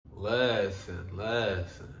Listen.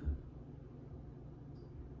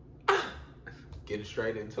 Getting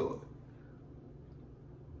straight into it.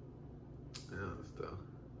 Yeah, stuff.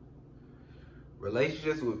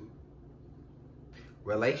 Relationships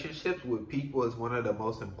with people is one of the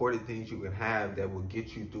most important things you can have that will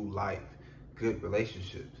get you through life. Good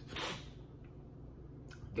relationships.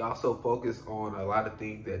 Y'all so focus on a lot of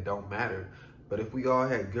things that don't matter. But if we all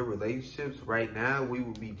had good relationships right now, we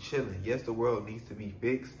would be chilling. Yes, the world needs to be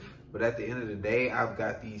fixed. But at the end of the day, I've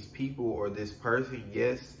got these people or this person.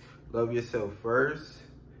 Yes, love yourself first.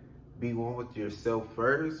 Be one with yourself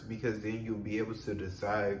first, because then you'll be able to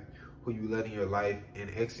decide who you let in your life and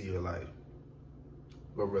exit your life.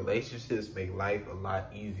 But relationships make life a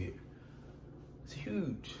lot easier. It's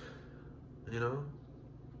huge, you know?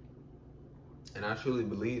 And I truly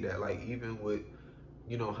believe that, like, even with,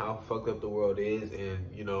 you know, how fucked up the world is, and,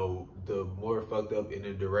 you know, the more fucked up in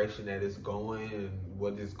the direction that it's going and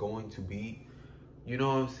what it's going to be, you know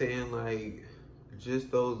what I'm saying? Like,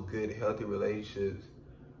 just those good, healthy relationships,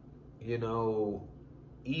 you know,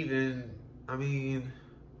 even, I mean,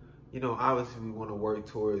 you know, obviously we want to work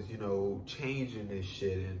towards, you know, changing this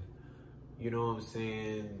shit, and, you know what I'm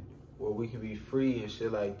saying, where we can be free and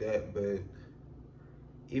shit like that. But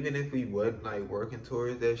even if we wasn't, like, working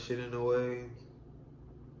towards that shit in a way,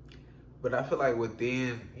 but I feel like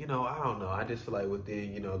within, you know, I don't know, I just feel like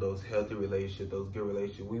within, you know, those healthy relationships, those good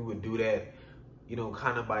relationships, we would do that, you know,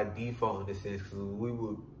 kind of by default in a sense, because we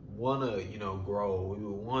would want to, you know, grow, we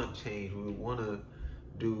would want change, we would want to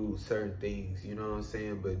do certain things, you know what I'm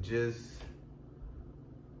saying? But just,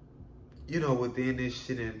 you know, within this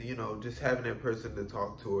shit, and, you know, just having that person to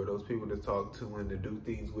talk to, or those people to talk to and to do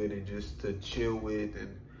things with, and just to chill with,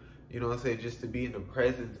 and, you know what I'm saying, just to be in the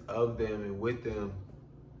presence of them and with them,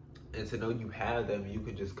 and to know you have them, you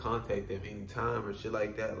can just contact them anytime or shit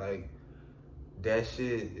like that. Like, that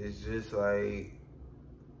shit is just like,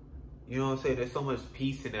 you know what I'm saying, there's so much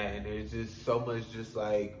peace in that, and there's just so much just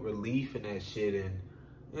like relief in that shit. And,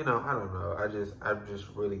 you know, I don't know, I just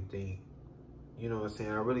really think, you know what I'm saying,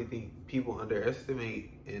 I really think people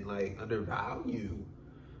underestimate and like undervalue,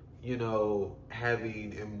 you know,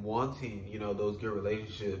 having and wanting, you know, those good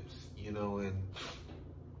relationships, you know, and,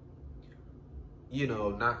 you know,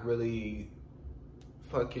 not really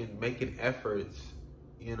fucking making efforts,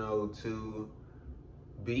 you know, to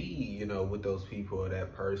be, you know, with those people or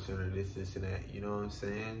that person or this and that, you know what I'm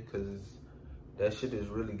saying? Because that shit is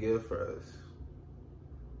really good for us.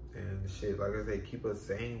 And shit, like I said, keep us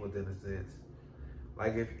sane within a sense.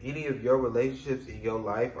 Like, if any of your relationships in your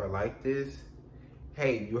life are like this,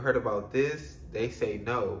 hey, you heard about this? They say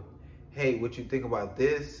no. Hey, what you think about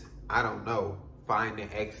this? I don't know. Find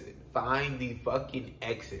the exit. Find the fucking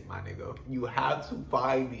exit, my nigga. You have to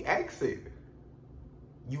find the exit.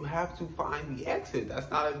 You have to find the exit. That's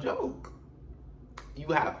not a joke. You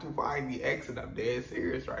have to find the exit. I'm dead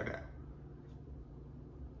serious right now.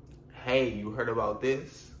 Hey, you heard about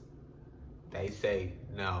this? They say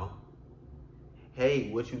no. Hey,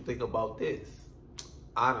 what you think about this?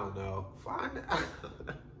 I don't know. Find it.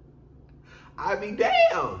 I mean,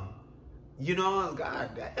 damn. You know,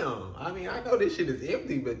 god damn. I mean, I know this shit is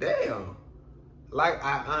empty, but damn. Like,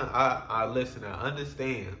 I listen, I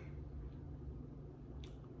understand.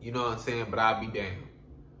 You know what I'm saying? But I'll be damned.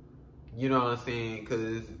 You know what I'm saying?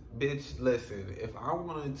 Because, bitch, listen, if I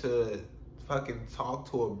wanted to fucking talk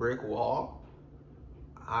to a brick wall,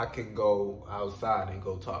 I can go outside and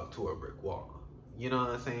go talk to a brick wall. You know what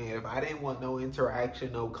I'm saying? If I didn't want no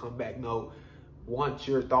interaction, no comeback, no want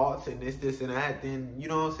your thoughts and this and that, then, you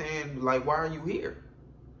know what I'm saying? Like, why are you here?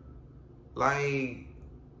 Like,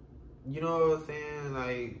 you know what I'm saying?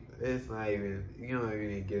 Like, it's not even, you don't even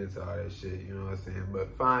need to get into all that shit, you know what I'm saying?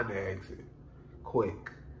 But find the exit.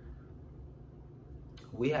 Quick.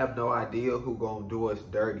 We have no idea who gonna do us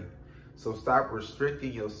dirty. So stop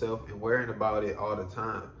restricting yourself and worrying about it all the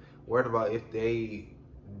time. Worry about if they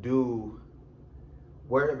do,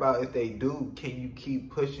 can you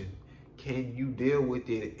keep pushing? Can you deal with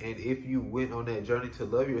it? And if you went on that journey to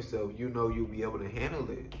love yourself, you know you'll be able to handle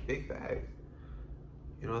it. Big facts.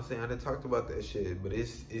 You know what I'm saying? I done talked about that shit, but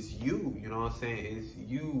it's you, you know what I'm saying? It's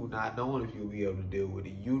you not knowing if you'll be able to deal with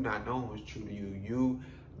it. You not knowing what's true to you. You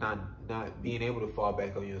not being able to fall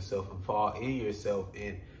back on yourself and fall in yourself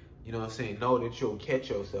and, you know what I'm saying, know that you'll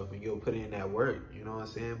catch yourself and you'll put in that work, you know what I'm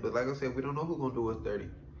saying? But like I said, we don't know who's gonna do us dirty.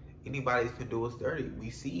 Anybody can do us dirty.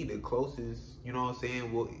 We see the closest, you know what I'm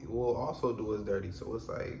saying, will also do us dirty. So it's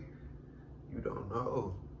like, you don't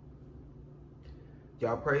know.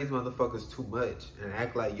 Y'all praise motherfuckers too much and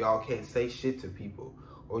act like y'all can't say shit to people,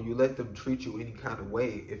 or you let them treat you any kind of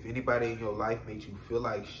way. If anybody in your life makes you feel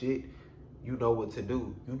like shit, You know what to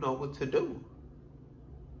do. You know what to do.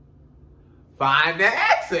 Find the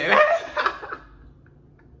exit.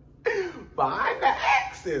 Find the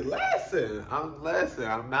exit. Listen.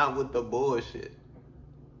 I'm not with the bullshit.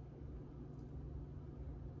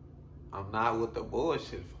 I'm not with the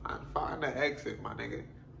bullshit. Find the exit, my nigga.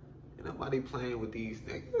 Ain't nobody playing with these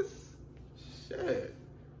niggas. Shit.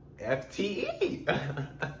 FTE.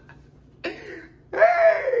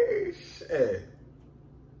 Hey, shit.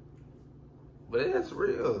 But it's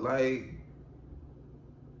real, and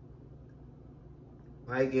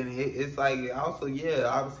it's like, also, yeah,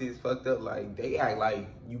 obviously it's fucked up. Like, they act like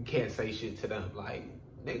you can't say shit to them. Like,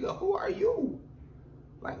 nigga, who are you?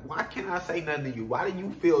 Like, why can't I say nothing to you? Why do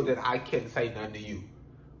you feel that I can't say nothing to you?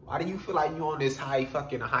 Why do you feel like you on this high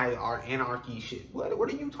anarchy shit? What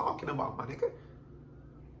are you talking about, my nigga?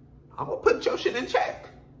 I'm gonna put your shit in check.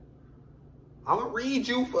 I'm gonna read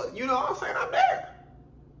you for, you know what I'm saying? I'm there.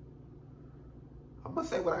 I'm gonna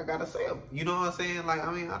say what I gotta say. You know what I'm saying? Like,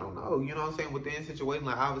 I mean, I don't know. You know what I'm saying? Within situation,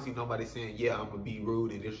 like, obviously nobody's saying, yeah, I'm gonna be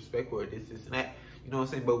rude and disrespectful or this and that. You know what I'm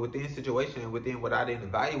saying? But within situation and within what I didn't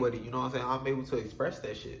evaluate it, you know what I'm saying? I'm able to express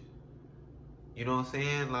that shit. You know what I'm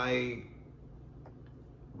saying? Like,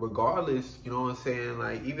 regardless, you know what I'm saying?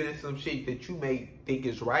 Like, even if some shit that you may think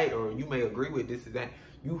is right or you may agree with this and that,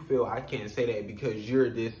 you feel I can't say that because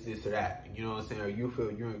you're this or that. You know what I'm saying? Or you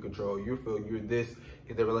feel you're in control. You feel you're this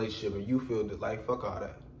in the relationship. Or you feel that, like, fuck all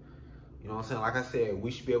that. You know what I'm saying? Like I said,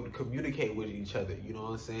 we should be able to communicate with each other. You know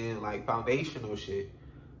what I'm saying? Like, foundational shit.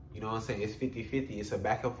 You know what I'm saying? It's 50-50. It's a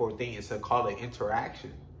back and forth thing. It's called an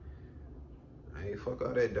interaction. Hey, fuck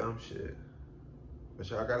all that dumb shit. But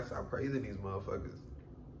y'all gotta stop praising these motherfuckers.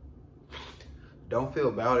 Don't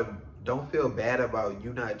feel bad about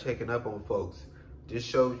you not checking up on folks. Just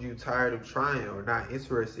shows you tired of trying or not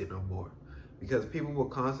interested no more. Because people will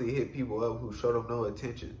constantly hit people up who show them no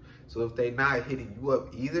attention. So if they not hitting you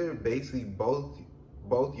up either, basically both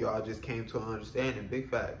y'all just came to an understanding. Big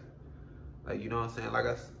facts. Like, you know what I'm saying?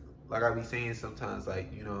 Like I be saying sometimes,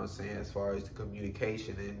 like, you know what I'm saying, as far as the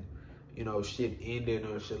communication and, you know, shit ending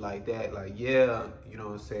or shit like that. Like, yeah, you know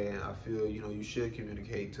what I'm saying, I feel, you know, you should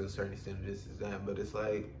communicate to a certain extent of this is that. But it's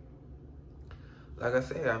like I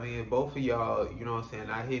said, I mean, both of y'all, you know what I'm saying,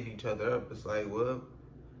 not hitting each other up. It's like, well,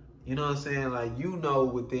 you know what I'm saying? Like, you know,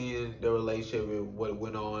 within the relationship and what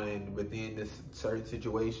went on and within this certain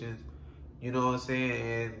situations, you know what I'm saying?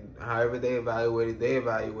 And however they evaluated.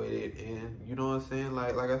 And you know what I'm saying?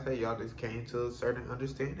 Like I said, y'all just came to a certain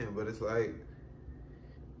understanding. But it's like,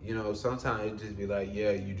 you know, sometimes it just be like,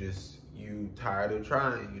 yeah, you tired of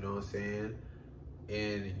trying, you know what I'm saying?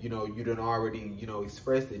 And, you know, you done already, you know,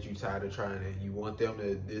 expressed that you tired of trying and you want them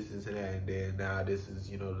to this and that. And then now this is,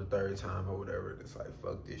 you know, the third time or whatever. It's like,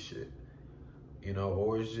 fuck this shit. You know,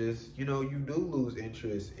 or it's just, you know, you do lose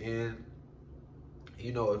interest in,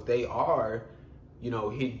 you know, if they are, you know,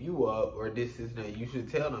 hitting you up or this and that, you should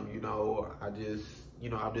tell them, you know, I'm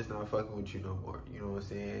just not fucking with you no more. You know what I'm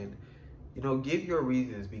saying? You know, give your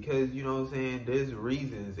reasons because, you know what I'm saying, there's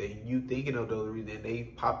reasons and you thinking of those reasons and they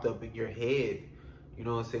popped up in your head. You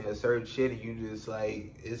know what I'm saying? A certain shit and you just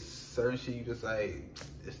like, it's certain shit you just like,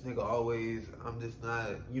 this nigga always, I'm just not,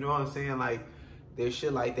 you know what I'm saying? Like, there's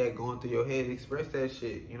shit like that going through your head. Express that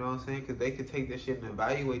shit, you know what I'm saying? Because they can take that shit and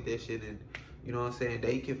evaluate that shit and, you know what I'm saying,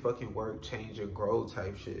 they can fucking work, change, and grow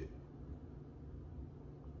type shit.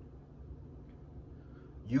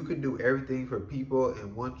 You can do everything for people,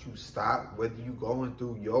 and once you stop, whether you going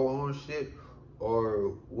through your own shit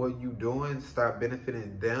or what you doing, stop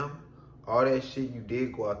benefiting them, all that shit you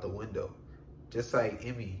did go out the window. Just like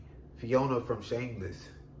Emmy, Fiona from Shameless.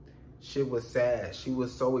 Shit was sad. She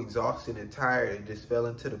was so exhausted and tired and just fell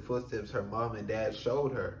into the footsteps her mom and dad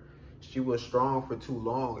showed her. She was strong for too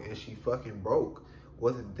long and she fucking broke.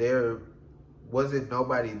 Wasn't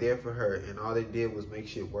nobody there for her and all they did was make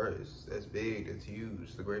shit worse. That's big, that's huge,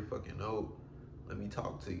 it's a great fucking note. Let me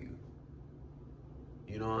talk to you.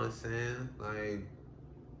 You know what I'm saying? Like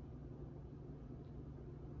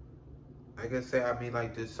I say, I mean,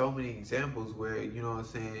 like, there's so many examples where, you know what I'm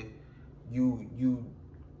saying, you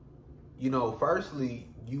know, firstly,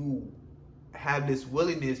 you have this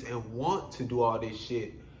willingness and want to do all this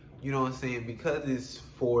shit, you know what I'm saying, because it's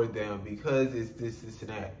for them, because it's this and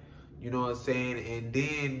that, you know what I'm saying, and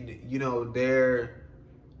then, you know, they're,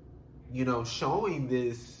 you know, showing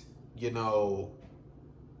this, you know,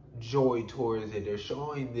 joy towards it, they're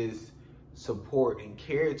showing this support and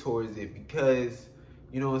care towards it because,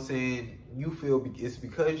 you know what I'm saying, you feel it's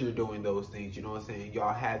because you're doing those things, you know what I'm saying,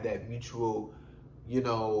 y'all have that mutual, you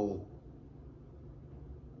know,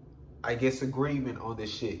 I guess agreement on this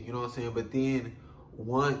shit, you know what I'm saying, but then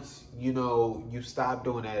once, you know, you stop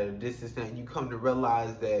doing that or this is that, you come to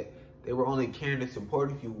realize that they were only caring and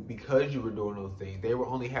supporting you because you were doing those things. They were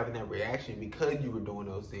only having that reaction because you were doing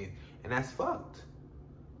those things. And that's fucked.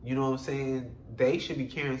 You know what I'm saying? They should be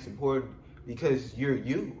caring and supporting because you're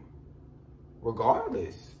you.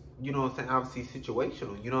 Regardless. You know what I'm saying? Obviously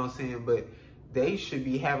situational. You know what I'm saying? But they should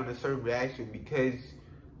be having a certain reaction because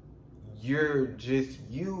you're just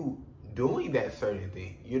you doing that certain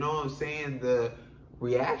thing. You know what I'm saying? The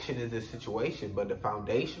reaction is the situation, but the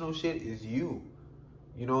foundational shit is you.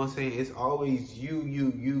 You know what I'm saying? It's always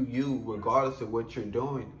you, regardless of what you're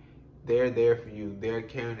doing. They're there for you. They're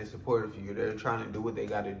caring and supportive for you. They're trying to do what they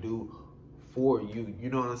got to do for you. You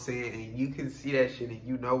know what I'm saying? And you can see that shit and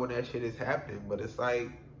you know when that shit is happening. But it's like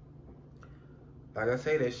I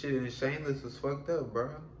say, that shit in Shameless was fucked up, bro.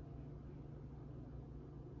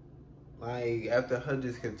 Like, after her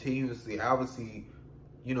just continuously, obviously,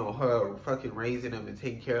 you know, her fucking raising them and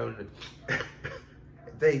taking care of them,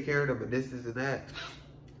 taking care of them and this and that.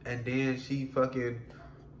 And then she fucking,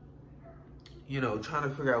 you know, trying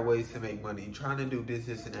to figure out ways to make money, trying to do this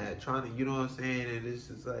and that, trying to, you know what I'm saying? And it's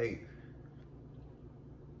just like,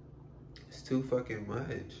 it's too fucking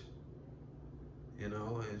much, you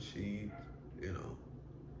know? And she, you know,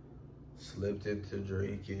 slipped into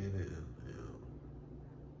drinking and, you know,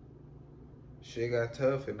 shit got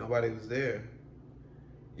tough and nobody was there.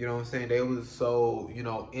 You know what I'm saying? They was so, you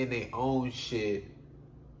know, in their own shit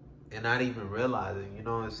and not even realizing, you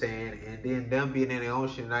know what I'm saying? And then them being in their own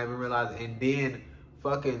shit and not even realizing, and then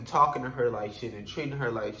fucking talking to her like shit and treating her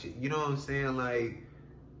like shit. You know what I'm saying? Like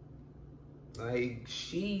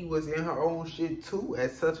she was in her own shit too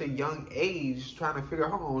at such a young age, trying to figure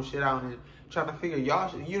her own shit out and trying to figure y'all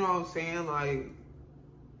shit. You know what I'm saying? Like,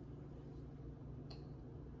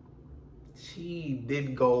 she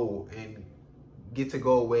didn't go and get to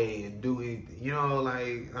go away and do anything. You know,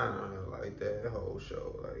 like, I don't know, like that whole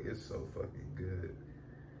show, like, it's so fucking good.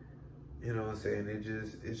 You know what I'm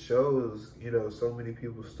saying? It shows, you know, so many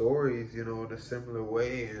people's stories, you know, in a similar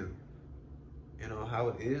way, and, you know, how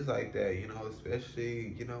it is like that, you know,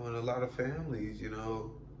 especially, you know, in a lot of families, you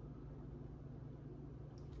know,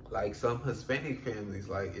 like some Hispanic families,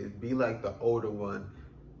 like, it'd be like the older one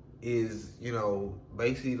is, you know,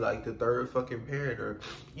 basically like the third fucking parent, or,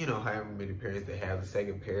 you know, however many parents they have, the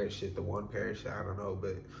second parent shit, the one parent shit, I don't know,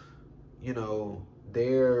 but, you know,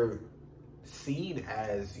 they're seen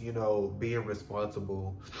as, you know, being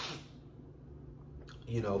responsible,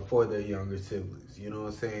 you know, for their younger siblings, you know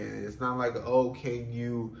what I'm saying? It's not like, oh, can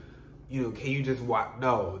you just watch?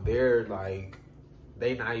 No, they're like,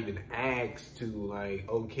 they not even asked to, like,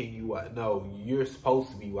 oh, can you watch? No, you're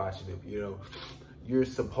supposed to be watching them, you know? You're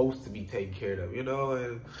supposed to be taking care of them, you know?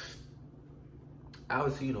 And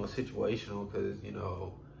obviously, you know, situational, because, you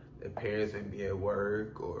know, their parents may be at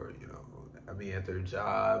work, or, you know, I mean, at their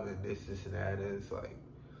job, and this and that. And it's like,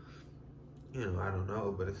 you know, I don't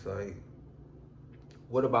know, but it's like,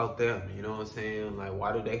 what about them? You know what I'm saying? Like,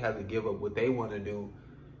 why do they have to give up what they want to do,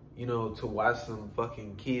 you know, to watch some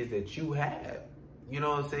fucking kids that you have? You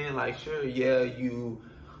know what I'm saying? Like, sure, yeah, you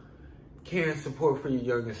care and support for your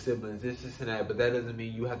younger siblings, this and that, but that doesn't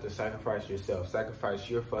mean you have to sacrifice yourself, sacrifice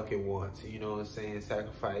your fucking wants, you know what I'm saying?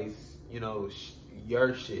 Sacrifice, you know,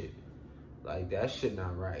 your shit. Like, that shit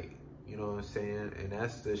not right. You know what I'm saying? And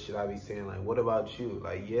that's the shit I be saying, like, what about you?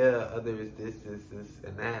 Like, yeah, others this,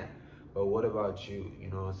 and that, but what about you? You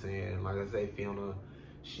know what I'm saying? Like I say, Fiona,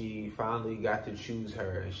 she finally got to choose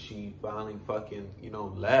her, and she finally fucking, you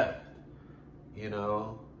know, left, you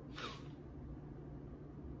know?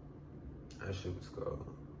 That shit was cool.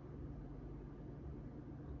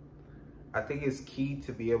 I think it's key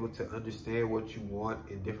to be able to understand what you want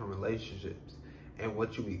in different relationships, and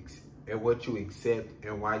what you accept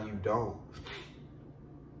and why you don't.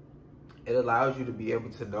 It allows you to be able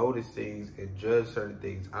to notice things and judge certain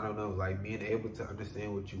things. I don't know, like being able to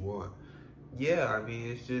understand what you want. Yeah, I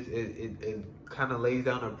mean, it's just, it kind of lays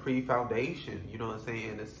down a pre-foundation, you know what I'm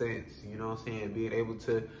saying, in a sense, you know what I'm saying, being able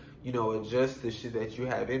to, you know, adjust the shit that you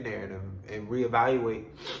have in there and reevaluate.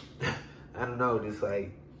 I don't know, just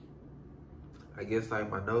like, I guess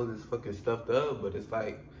like my nose is fucking stuffed up, but it's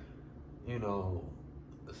like, you know,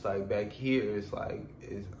 it's like back here, it's like,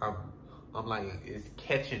 I'm like, it's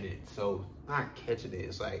catching it. So, not catching it,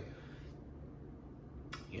 it's like,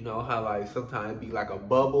 you know how like sometimes it be like a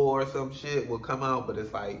bubble or some shit will come out, but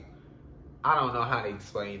it's like, I don't know how to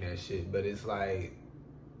explain that shit, but it's like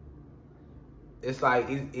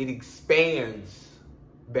it expands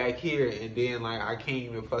back here, and then like I can't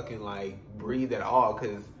even fucking like breathe at all,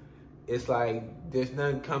 because it's like there's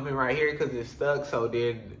nothing coming right here because it's stuck. So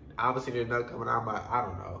then obviously there's nothing coming out my, I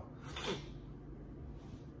don't know.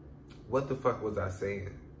 what the fuck was I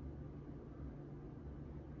saying?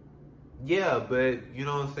 Yeah, but you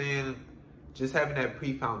know what I'm saying? Just having that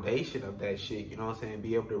pre-foundation of that shit, you know what I'm saying?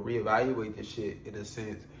 Be able to reevaluate the shit in a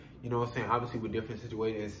sense, you know what I'm saying? Obviously with different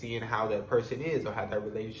situations, seeing how that person is or how that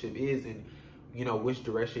relationship is and, you know, which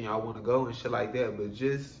direction y'all want to go and shit like that. But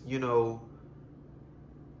just, you know,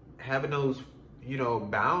 having those, you know,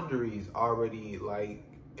 boundaries already, like,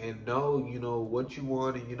 and know, you know, what you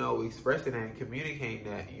want and, you know, expressing that and communicating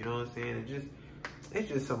that, you know what I'm saying? And it's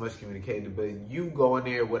just so much communicated. But you going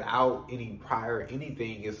there without any prior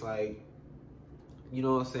anything, it's like, you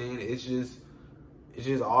know what I'm saying? It's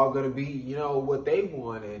just all gonna be, you know, what they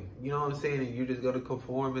want, and you know what I'm saying, and you're just gonna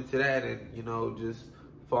conform into that, and you know, just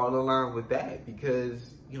fall in line with that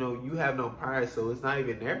because you know you have no prior, so it's not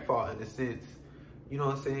even their fault in a sense. You know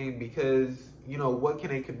what I'm saying? Because you know what can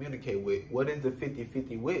they communicate with? What is the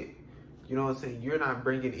 50-50 with? You know what I'm saying? You're not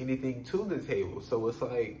bringing anything to the table, so it's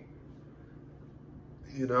like,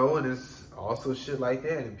 you know, and it's also shit like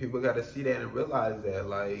that, and people got to see that and realize that,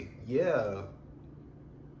 like, yeah.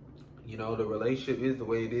 You know, the relationship is the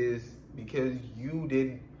way it is because you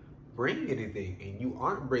didn't bring anything and you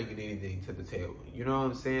aren't bringing anything to the table. You know what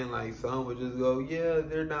I'm saying? Like, some would just go, yeah,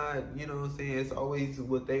 they're not, you know what I'm saying? It's always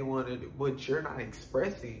what they wanted, but you're not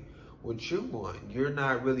expressing what you want. You're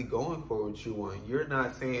not really going for what you want. You're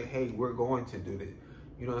not saying, hey, we're going to do this.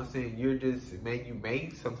 You know what I'm saying? You're just, you may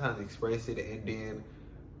sometimes express it and then,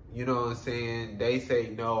 you know what I'm saying, they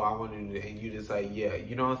say, no, I want to do that, and you just like, yeah,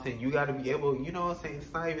 you know what I'm saying, you got to be able, you know what I'm saying,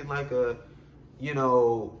 it's not even like a, you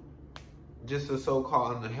know, just a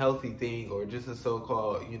so-called unhealthy thing, or just a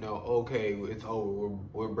so-called, you know, okay, it's over,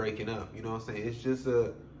 we're breaking up, you know what I'm saying, it's just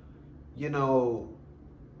a, you know,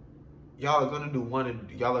 y'all are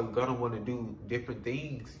gonna want to do different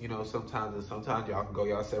things, you know, sometimes, and sometimes y'all can go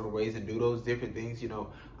y'all separate ways and do those different things, you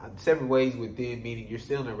know, separate ways within meaning you're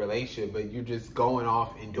still in a relationship, but you're just going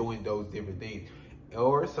off and doing those different things.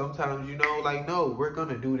 Or sometimes, you know, like, no, we're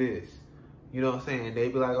gonna do this, you know what I'm saying, they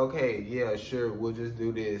be like, okay, yeah, sure, we'll just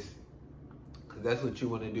do this, because that's what you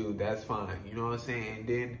want to do, that's fine, you know what I'm saying, and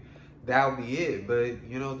then that'll be it. But,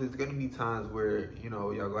 you know, there's gonna be times where, you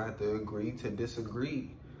know, y'all gonna have to agree to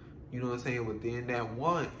disagree, you know what I'm saying, within that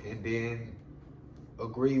want, and then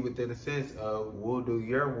agree within a sense of we'll do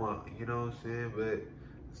your want, you know what I'm saying, but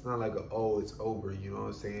it's not like it's over, you know what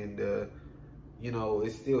I'm saying, you know,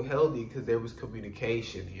 it's still healthy because there was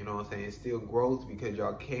communication, you know what I'm saying, it's still growth because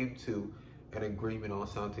y'all came to an agreement on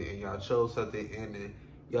something and y'all chose something and then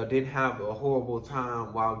y'all didn't have a horrible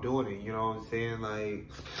time while doing it, you know what I'm saying, like,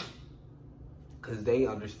 because they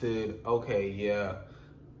understood, okay, yeah,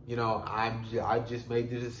 you know, I just made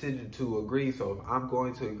the decision to agree. So if I'm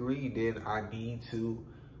going to agree, then I need to,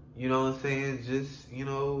 you know what I'm saying, just, you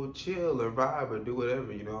know, chill or vibe or do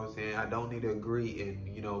whatever, you know what I'm saying. I don't need to agree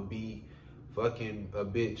and, you know, be fucking a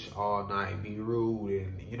bitch all night, be rude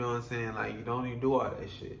and, you know what I'm saying, like, you don't need to do all that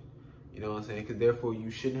shit. You know what I'm saying? Because therefore you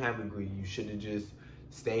shouldn't have agreed. You should have just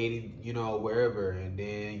stayed, you know, wherever, and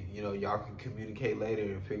then, you know, y'all can communicate later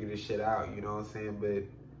and figure this shit out, you know what I'm saying. But,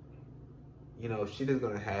 you know, shit is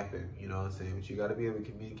gonna happen, you know what I'm saying, but you gotta be able to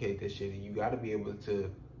communicate that shit, and you gotta be able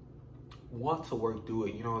to want to work through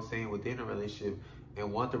it, you know what I'm saying, within a relationship,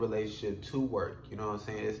 and want the relationship to work, you know what I'm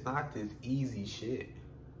saying. It's not this easy shit,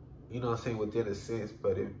 you know what I'm saying, within a sense,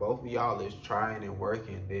 but if both of y'all is trying and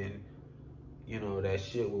working, then, you know, that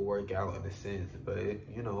shit will work out in a sense. But,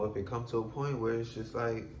 you know, if it comes to a point where it's just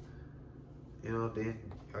like, you know, then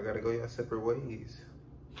I gotta go your separate ways.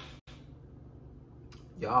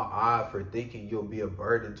 Y'all odd for thinking you'll be a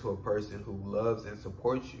burden to a person who loves and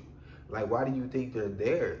supports you. Like, why do you think they're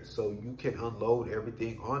there? So you can unload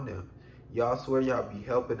everything on them. Y'all swear y'all be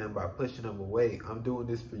helping them by pushing them away. I'm doing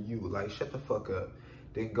this for you. Like, shut the fuck up.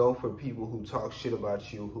 Then go for people who talk shit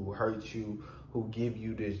about you, who hurt you, who give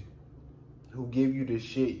you the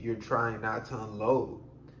shit you're trying not to unload.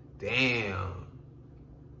 Damn.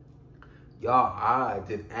 Y'all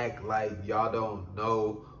odd and act like y'all don't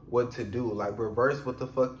know what to do. Like, reverse what the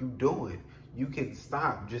fuck you doing. You can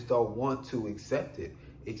stop, just don't want to accept it.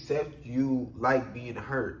 Accept you like being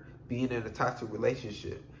hurt, being in a toxic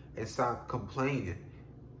relationship, and stop complaining.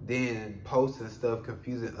 Then posting stuff,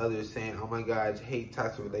 confusing others, saying, oh my God, I hate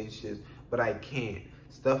toxic relationships, but I can't.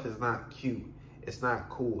 Stuff is not cute. It's not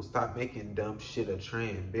cool. Stop making dumb shit a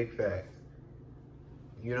trend. Big facts.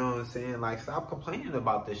 You know what I'm saying? Like, stop complaining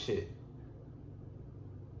about this shit.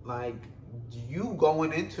 Like, you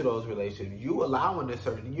going into those relationships, you allowing a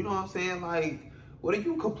certain, you know what I'm saying? Like, what are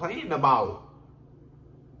you complaining about?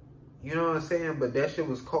 You know what I'm saying? But that shit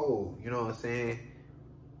was cold, you know what I'm saying?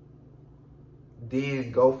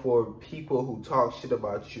 Then go for people who talk shit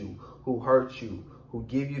about you, who hurt you, who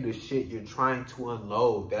give you the shit you're trying to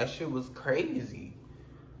unload. That shit was crazy.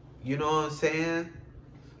 You know what I'm saying?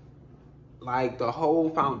 Like, the whole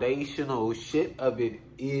foundational shit of it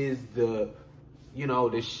is the, you know,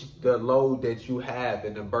 the load that you have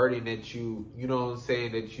and the burden that you know what I'm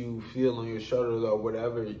saying, that you feel on your shoulders or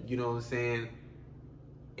whatever, you know what I'm saying?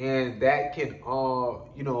 And that can all,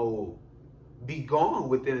 you know, be gone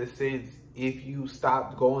within a sense if you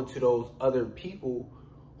stop going to those other people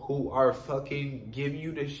who are fucking giving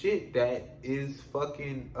you the shit that is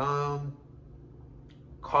fucking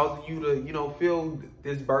causing you to, you know, feel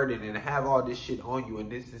this burden and have all this shit on you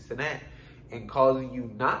and this and that, and causing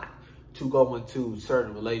you not to go into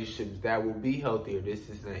certain relationships that will be healthier, this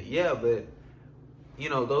and that. Yeah, but, you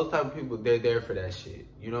know, those type of people, they're there for that shit.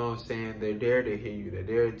 You know what I'm saying? They're there to hear you. They're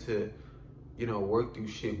there to, you know, work through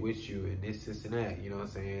shit with you and this and that. You know what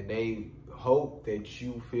I'm saying? They hope that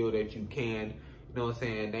you feel that you can. You know what I'm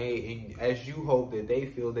saying? And as you hope that they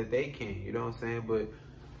feel that they can. You know what I'm saying? But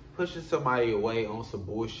pushing somebody away on some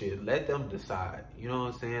bullshit, let them decide. You know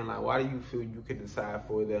what I'm saying? Like, why do you feel you can decide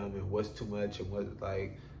for them and what's too much and what's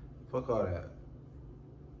like, fuck all that.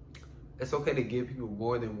 It's okay to give people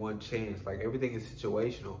more than one chance. Like, everything is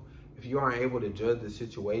situational. If you aren't able to judge the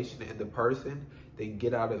situation and the person, then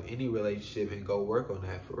get out of any relationship and go work on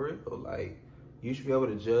that for real. Like, you should be able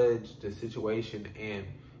to judge the situation and,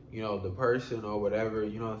 you know, the person or whatever,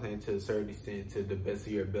 you know what I'm saying, to a certain extent, to the best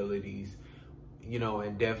of your abilities, you know,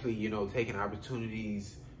 and definitely, you know, taking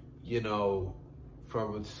opportunities, you know,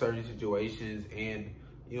 from certain situations and,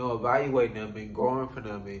 you know, evaluating them and growing from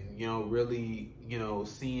them and, you know, really, you know,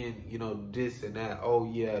 seeing, you know, this and that. Oh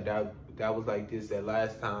yeah, that was like this that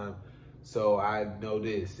last time, so I know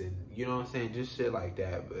this, and you know what I'm saying, just shit like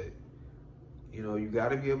that. But, you know, you got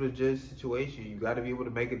to be able to judge the situation. You got to be able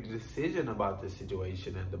to make a decision about the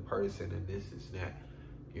situation and the person and this and that.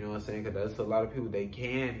 You know what I'm saying? Because that's a lot of people, they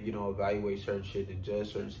can, you know, evaluate certain shit and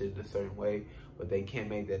judge certain shit in a certain way, but they can't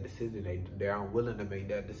make that decision. They're unwilling to make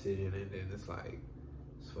that decision, and then it's like,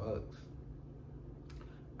 it's fucked.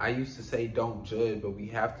 I used to say don't judge, but we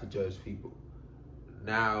have to judge people.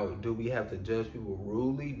 Now, do we have to judge people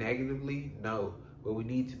rudely, negatively? No. But we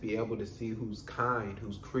need to be able to see who's kind,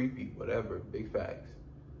 who's creepy, whatever. Big facts.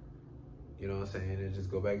 You know what I'm saying? And just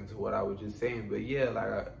go back into what I was just saying. But yeah,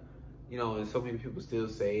 like, you know, and so many people still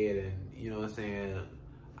say it, and, you know what I'm saying,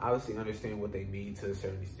 obviously understand what they mean to a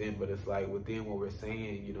certain extent, but it's like within what we're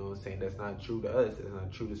saying, you know what I'm saying, that's not true to us. That's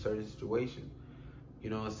not true to certain situations. You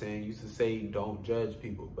know what I'm saying? Used to say don't judge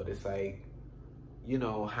people, but it's like, you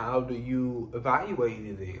know, how do you evaluate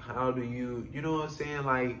anything? How do you, you know what I'm saying?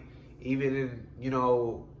 Like, even in, you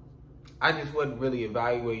know, I just wasn't really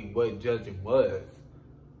evaluating what judging was.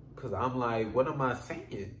 Because I'm like, what am I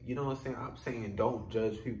saying? You know what I'm saying? I'm saying don't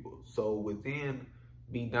judge people. So within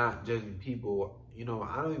me not judging people, you know,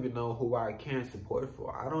 I don't even know who I can support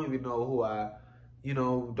for. I don't even know who I, you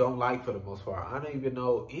know, don't like for the most part. I don't even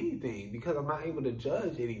know anything because I'm not able to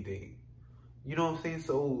judge anything. You know what I'm saying?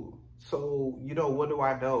 So, you know, what do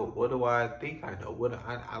I know? What do I think I know? What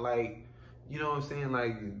I like, you know what I'm saying?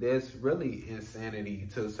 Like, that's really insanity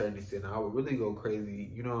to a certain extent. I would really go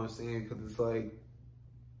crazy, you know what I'm saying? Because it's like,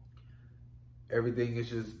 everything is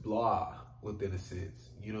just blah within a sense.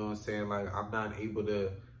 You know what I'm saying? Like, I'm not able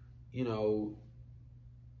to, you know,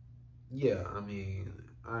 yeah, I mean,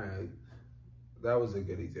 all right, that was a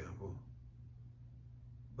good example.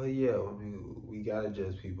 But yeah, I mean, we gotta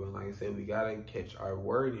judge people. And like I said, we gotta catch our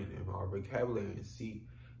wording and our vocabulary and see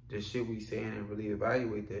the shit we saying and really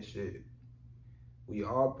evaluate that shit. We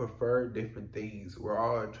all prefer different things. We're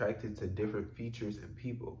all attracted to different features in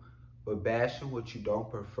people. But bashing what you don't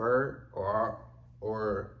prefer or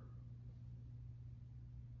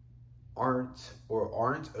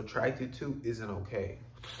aren't attracted to isn't okay.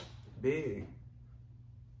 Big.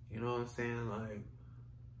 You know what I'm saying? Like,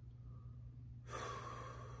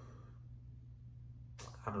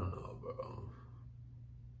 I don't know, bro.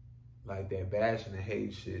 Like, that bashing and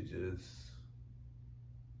hate shit just,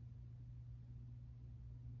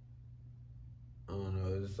 I don't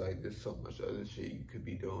know, it's like there's so much other shit you could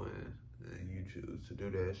be doing and you choose to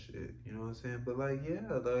do that shit. You know what I'm saying? But like,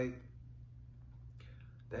 yeah, like,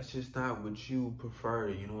 that's just not what you prefer,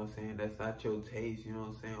 you know what I'm saying? That's not your taste, you know what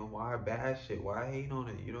I'm saying? Why bash it? Why hate on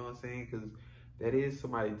it? You know what I'm saying? Because that is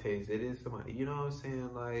somebody's taste. That is somebody, you know what I'm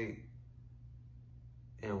saying? Like,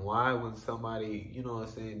 and why when somebody, you know what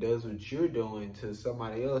I'm saying, does what you're doing to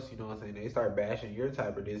somebody else, you know what I'm saying, they start bashing your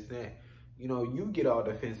type of this and that, you know, you get all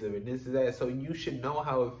defensive and this and that. So you should know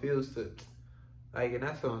how it feels to, like, and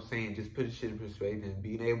that's what I'm saying, just put shit in perspective and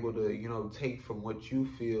being able to, you know, take from what you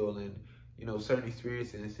feel and, you know, certain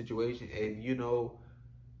experience in a situation and, you know,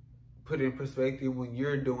 put in perspective when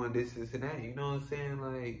you're doing this and that. You know what I'm saying?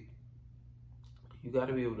 Like, you got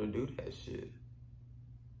to be able to do that shit.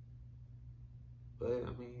 But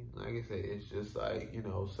I mean, like I said, it's just like, you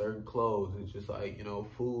know, certain clothes. It's just like, you know,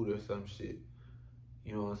 food or some shit.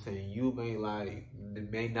 You know what I'm saying? You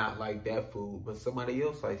may not like that food, but somebody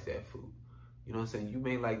else likes that food. You know what I'm saying? You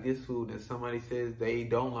may like this food and somebody says they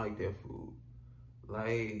don't like that food.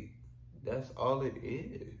 Like, that's all it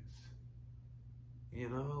is. You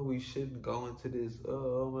know, we shouldn't go into this,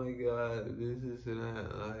 oh my God, this and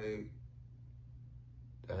that. Like,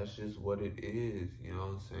 that's just what it is. You know what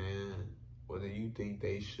I'm saying? Whether you think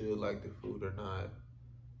they should like the food or not,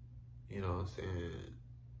 you know what I'm saying?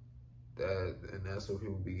 And that's what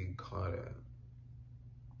people be getting caught at.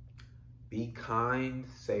 Be kind,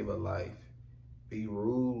 save a life. Be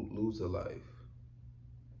rude, lose a life.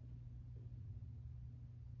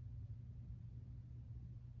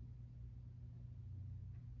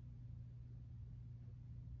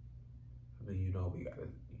 I mean,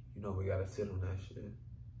 we gotta sit on that shit.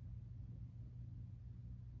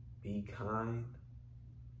 Be kind,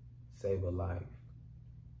 save a life.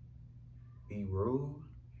 Be rude,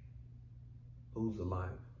 lose a life.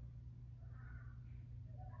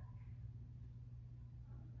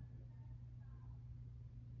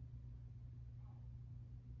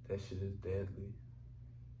 That shit is deadly.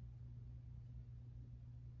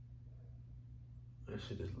 That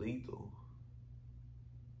shit is lethal.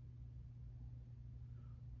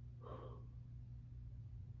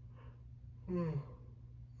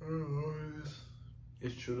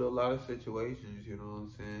 It's true to a lot of situations, you know what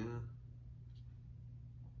I'm saying?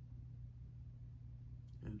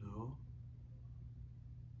 You know?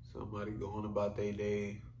 Somebody going about their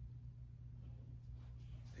day,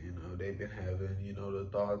 you know, they've been having, you know, the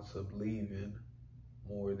thoughts of leaving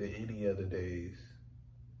more than any other days.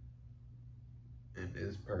 And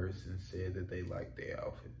this person said that they liked their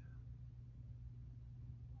outfit.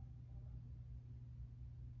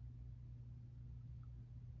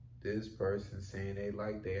 This person saying they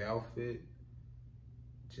liked their outfit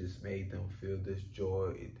just made them feel this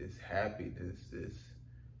joy, this happiness, this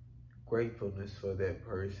gratefulness for that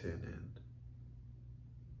person. And,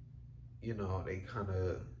 you know, they kind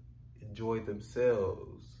of enjoyed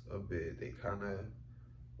themselves a bit. They kind of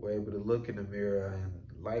were able to look in the mirror and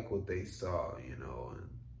like what they saw, you know,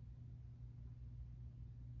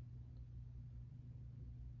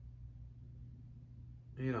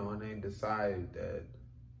 and they decided that,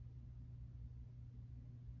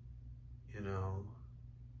 you know,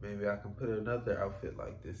 maybe I can put another outfit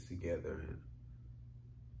like this together, and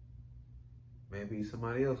maybe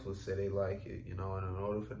somebody else will say they like it, you know, and in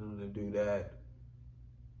order for them to do that,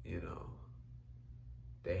 you know,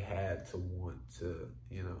 they had to want to,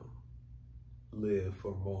 you know, live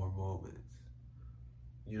for more moments.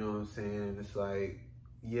 You know what I'm saying? And it's like,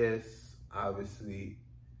 yes, obviously,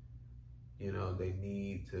 you know, they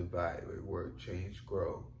need to evaluate, work, change,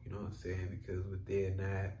 grow. You know what I'm saying? Because within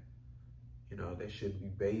that, you know, they should be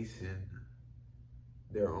basing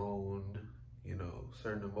their own, you know,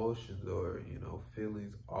 certain emotions or, you know,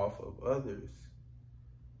 feelings off of others.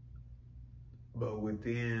 But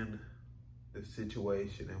within the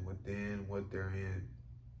situation and within what they're in,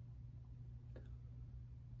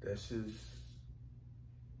 that's just,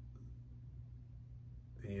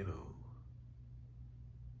 you know,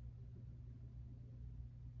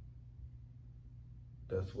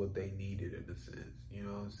 that's what they needed in a sense. You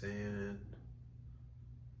know what I'm saying?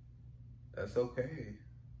 That's okay.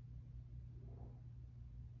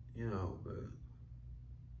 You know, but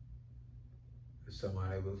if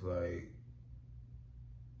somebody was like,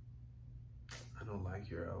 I don't like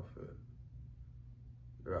your outfit.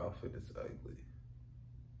 Your outfit is ugly.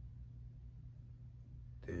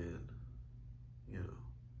 Then, you know,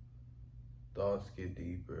 thoughts get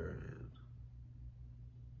deeper,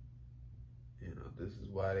 and, you know, this is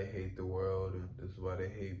why they hate the world, and this is why they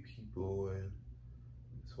hate people, and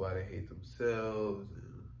this is why they hate themselves,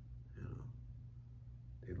 and, you know,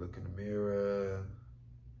 they look in the mirror,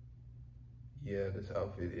 yeah, this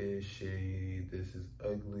outfit is shitty, this is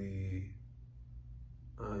ugly,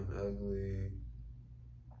 I'm ugly,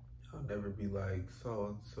 I'll never be like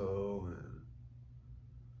so-and-so, and,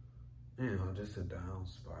 you know, just a down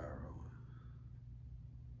spiral.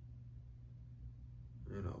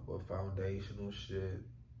 You know, but foundational shit,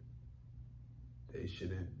 they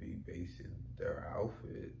shouldn't be basing their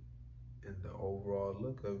outfit and the overall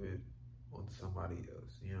look of it on somebody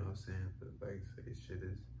else. You know what I'm saying? But like I say, shit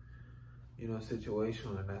is, you know,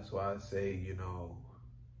 situational, and that's why I say, you know,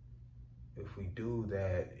 if we do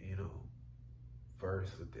that, you know,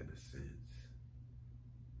 first within a sense,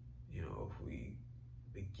 you know, if we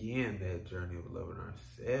begin that journey of loving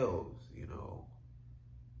ourselves, you know,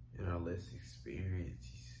 in our less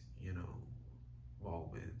experienced, you know,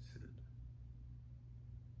 moments. And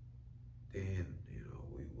then, you know,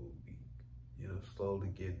 we will be, you know, slowly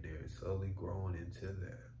getting there, slowly growing into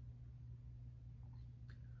that.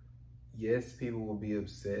 Yes, people will be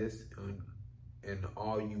obsessed and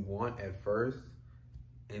all you want at first,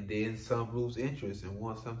 and then some lose interest and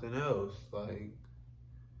want something else. Like,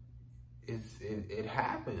 it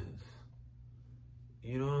happens.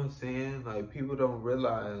 You know what I'm saying? Like, people don't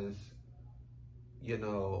realize, you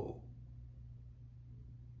know,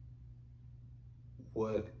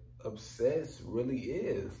 what obsessed really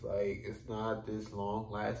is. Like, it's not this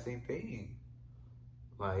long lasting thing.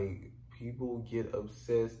 Like, people get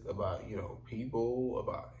obsessed about, you know, people,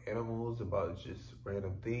 about animals, about just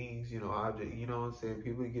random things, you know, object, you know what I'm saying?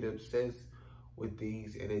 People get obsessed with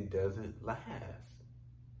things and it doesn't last.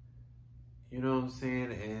 You know what I'm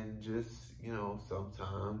saying? And just, you know,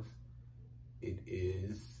 sometimes it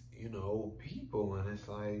is, you know, people, and it's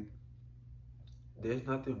like, there's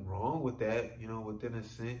nothing wrong with that, you know, within a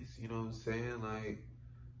sense, you know what I'm saying? Like,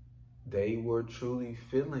 they were truly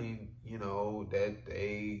feeling, you know, that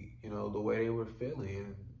they, you know, the way they were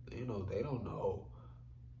feeling, you know, they don't know,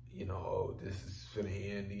 you know, oh, this is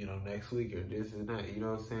finna end, you know, next week, or this is not, you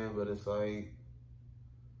know what I'm saying? But it's like,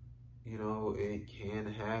 you know, it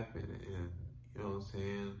can happen, and, you know what I'm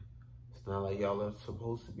saying? It's not like y'all are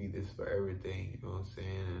supposed to be this for everything, you know what I'm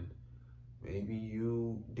saying? And maybe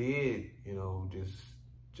you did, you know, just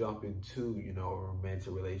jump into, you know, a romantic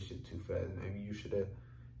relationship too fast. Maybe you should have,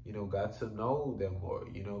 you know, got to know them more,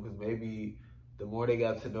 you know, because maybe the more they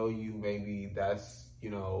got to know you, maybe that's, you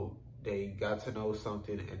know, they got to know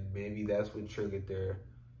something, and maybe that's what triggered their,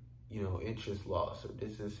 you know, interest loss, or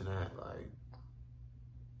this and that, like,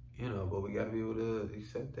 you know, but we got to be able to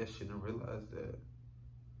accept that shit and realize that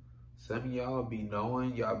some of y'all be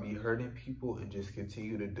knowing y'all be hurting people and just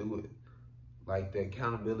continue to do it. Like, the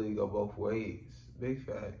accountability go both ways. Big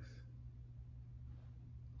facts.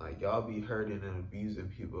 Like, y'all be hurting and abusing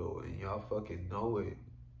people and y'all fucking know it.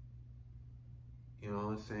 You know what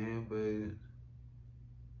I'm saying?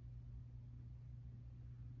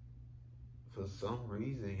 But for some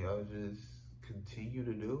reason, y'all just continue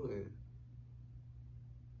to do it.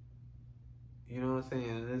 You know what I'm saying?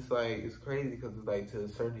 And it's like, it's crazy because it's like, to a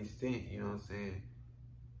certain extent, you know what I'm saying?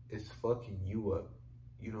 It's fucking you up.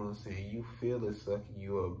 You know what I'm saying? You feel it's fucking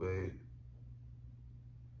you up, but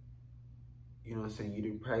you know what I'm saying? You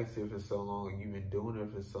didn't practice it for so long, and you've been doing it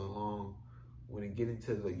for so long. When it get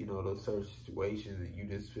into the, you know, those certain situations, and you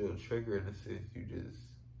just feel triggered in a sense, you just,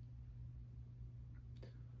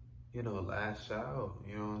 you know, lash out.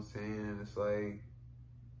 You know what I'm saying? It's like,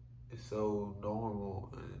 it's so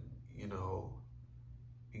normal, and, you know,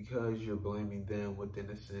 because you're blaming them within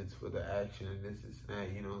a sense for the action and this and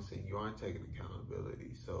that, you know what I'm saying? You aren't taking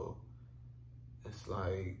accountability. So it's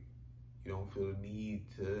like, you don't feel the need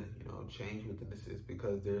to, you know, change within a sense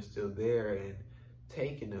because they're still there and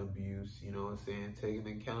taking abuse, you know what I'm saying? Taking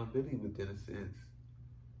accountability within a sense.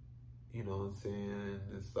 You know what I'm saying?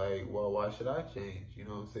 It's like, well, why should I change? You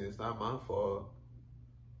know what I'm saying? It's not my fault.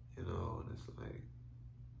 You know, and it's like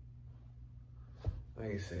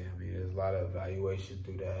I say, I mean, there's a lot of evaluation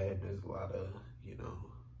through that, and there's a lot of, you know,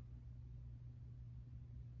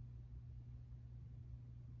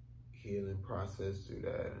 healing process through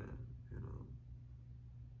that, and, you know,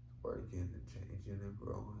 working and changing and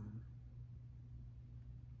growing.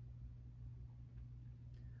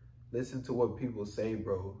 Listen to what people say,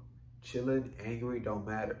 bro. Chilling, angry, don't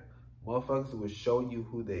matter. Motherfuckers will show you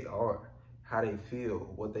who they are, how they feel,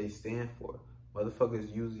 what they stand for. Motherfuckers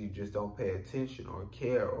usually just don't pay attention or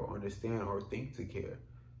care or understand or think to care.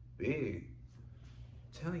 Big.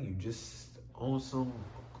 I'm telling you, just on some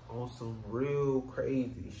real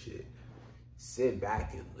crazy shit. Sit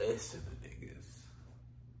back and listen to niggas.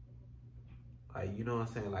 Like, you know what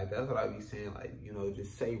I'm saying? Like, that's what I be saying. Like, you know,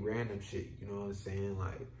 just say random shit. You know what I'm saying?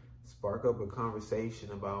 Like, spark up a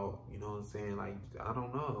conversation about, you know what I'm saying? Like, I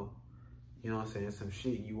don't know. You know what I'm saying? Some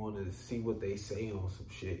shit, you want to see what they say on some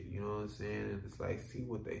shit. You know what I'm saying? And it's like, see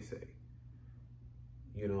what they say.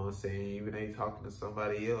 You know what I'm saying? Even they talking to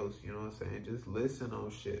somebody else, you know what I'm saying? Just listen on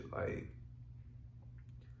shit. Like,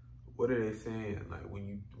 what are they saying? Like,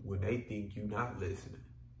 when they think you not listening.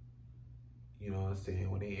 You know what I'm saying?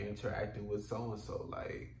 When they interacting with so-and-so,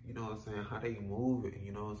 like, you know what I'm saying? How they moving,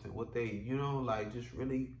 you know what I'm saying? What they, you know, like, just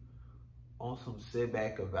really on some sit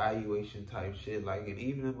back evaluation type shit. Like, and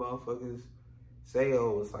even if motherfuckers say,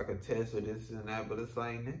 oh, it's like a test or this and that, but it's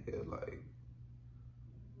like, nigga, like,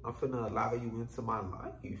 I'm finna allow you into my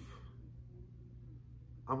life.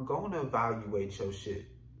 I'm going to evaluate your shit.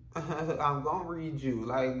 I'm going to read you.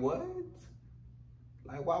 Like, what?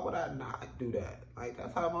 Like, why would I not do that? Like,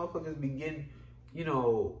 that's how motherfuckers be getting, you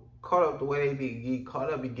know, caught up the way they be get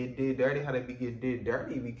caught up and get did dirty, how they be getting did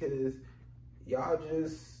dirty, because y'all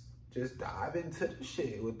just dive into the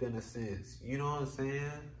shit within a sense. You know what I'm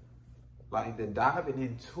saying? Like, the diving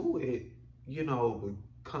into it, you know,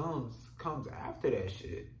 comes after that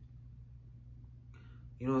shit.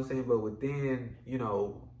 You know what I'm saying? But within, you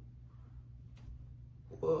know,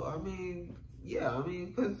 well, I mean, yeah, I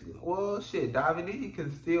mean, because, well, shit, diving in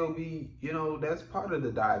can still be, you know, that's part of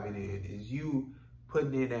the diving in, is you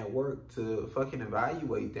putting in that work to fucking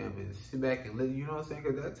evaluate them and sit back and live, you know what I'm saying?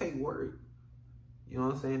 Because that take work. You know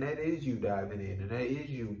what I'm saying? That is you diving in, and that is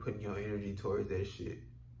you putting your energy towards that shit.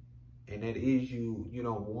 And that is you, you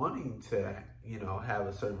know, wanting to, you know, have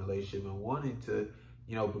a certain relationship and wanting to,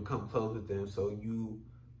 you know, become close with them. So you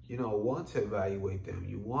know, want to evaluate them.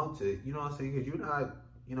 You want to, you know what I'm saying? Because you're not,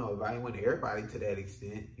 you know, evaluating everybody to that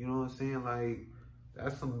extent. You know what I'm saying? Like,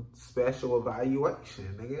 that's some special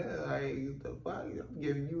evaluation, nigga. Like, the fuck? I'm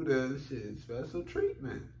giving you the shit, special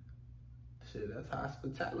treatment. Shit, that's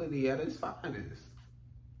hospitality at its finest.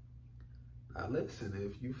 Now listen,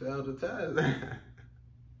 if you fail the test,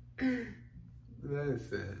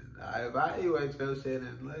 listen, I evaluate your shit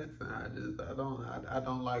and listen, I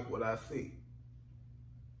don't like what I see.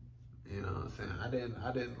 You know what I'm saying?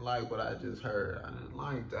 I didn't like what I just heard. I didn't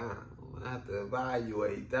like that. I have to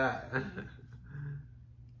evaluate that.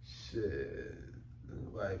 Shit.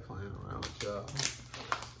 Nobody playing around with y'all.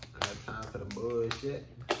 I got time for the bullshit.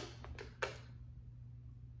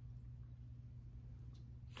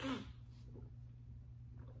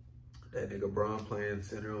 That nigga Braun playing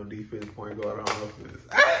center on defense, point guard on offense.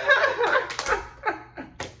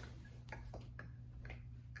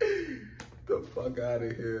 The fuck out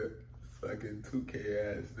of here. Fucking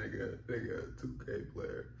 2K ass nigga, 2K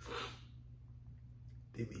player.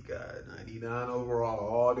 DB guy, 99 overall,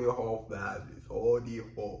 all the Hawk badges.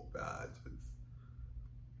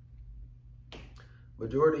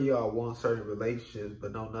 Majority of y'all want certain relationships,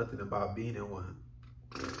 but know nothing about being in one.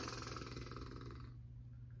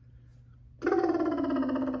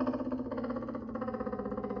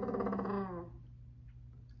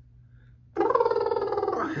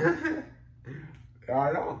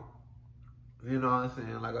 I don't. You know what I'm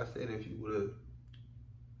saying? Like I said, if you would have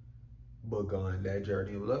begun that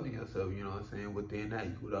journey of loving yourself, you know what I'm saying? Within that,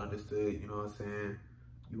 you would have understood, you know what I'm saying?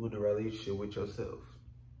 You in a relationship with yourself.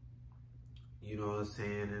 You know what I'm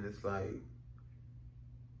saying? And it's like,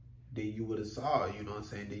 then you would have saw, you know what I'm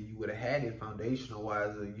saying? Then you would have had it foundational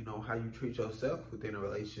wise, you know, how you treat yourself within a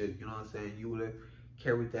relationship. You know what I'm saying? You would have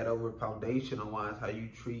carried that over foundational wise, how you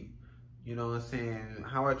treat, you know what I'm saying,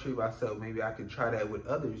 how I treat myself. Maybe I could try that with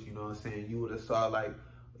others, you know what I'm saying? You would have saw like,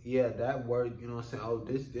 yeah, that worked, you know what I'm saying? Oh,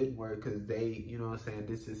 this didn't work because they, you know what I'm saying,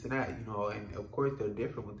 this and that, you know, and of course they're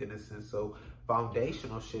different within a sense. So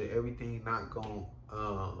foundational shit, everything not going,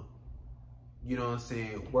 you know what I'm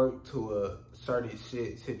saying, work to a certain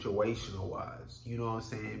shit situational wise, you know what I'm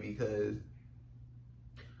saying? Because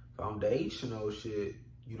foundational shit,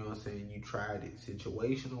 you know what I'm saying, you tried it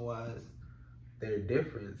situational wise, they're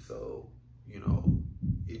different. So, you know,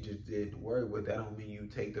 it just didn't work. But that don't mean you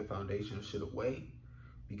take the foundational shit away,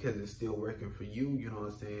 because it's still working for you. You know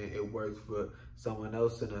what I'm saying? It works for someone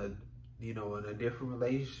else in a, you know, in a different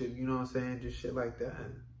relationship. You know what I'm saying? Just shit like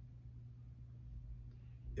that.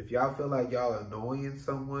 If y'all feel like y'all annoying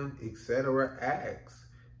someone, etc., ask.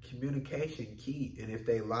 Communication key. And if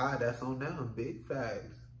they lie, that's on them. Big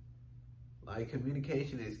facts. Like,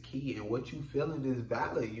 communication is key, and what you feeling is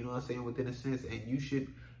valid, you know what I'm saying, within a sense, and you should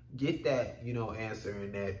get that, you know, answer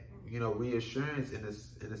and that, you know, reassurance in a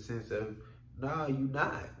sense of, nah, you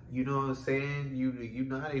not, you know what I'm saying, you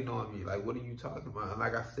not ignoring me, like, what are you talking about? And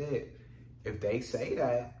like I said, if they say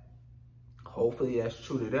that, hopefully that's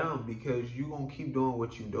true to them, because you gonna keep doing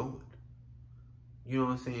what you doing, you know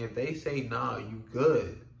what I'm saying? If they say, nah, you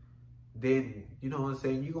good, then, you know what I'm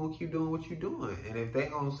saying, you gonna keep doing what you doing. And if they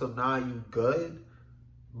on some, nah, you good,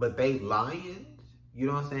 but they lying, you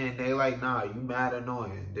know what I'm saying, they like, nah, you mad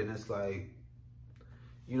annoying, then it's like,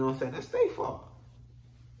 you know what I'm saying, that's their fault.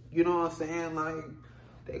 You know what I'm saying? Like,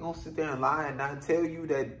 they gonna sit there and lie and not tell you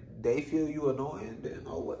that they feel you annoying, then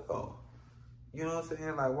oh well. You know what I'm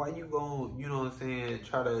saying? Like, why you gonna, you know what I'm saying,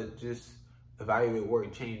 try to just evaluate,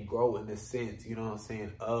 work, change, grow in the sense, you know what I'm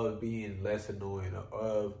saying, of being less annoying, or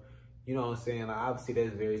of, you know what I'm saying? Like, obviously,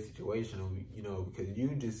 that's very situational, you know, because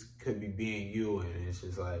you just could be being you, and it's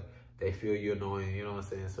just like, they feel you annoying, you know what I'm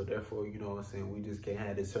saying? So, therefore, you know what I'm saying, we just can't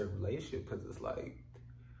have this certain relationship, because it's like,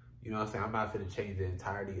 you know what I'm saying, I'm not finna change the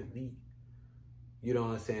entirety of me. You know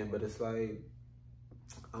what I'm saying? But it's like,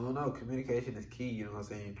 I don't know, communication is key, you know what I'm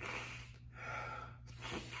saying?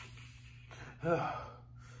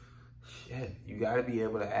 Shit, you gotta be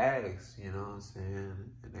able to ask, you know what I'm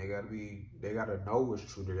saying? And they gotta know what's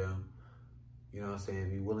true to them. You know what I'm saying?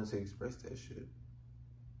 Be willing to express that shit.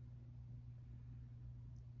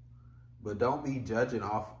 But don't be judging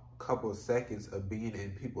off a couple of seconds of being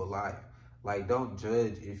in people's life. Like, don't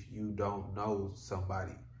judge if you don't know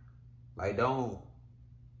somebody. Like, don't,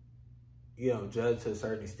 judge to a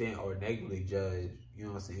certain extent or negatively judge, you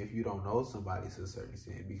know what I'm saying, if you don't know somebody to a certain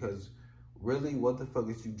extent. Because really, what the fuck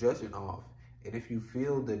is you judging off? And if you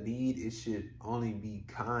feel the need, it should only be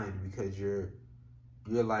kind because you're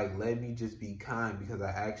like, let me just be kind because I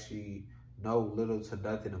actually know little to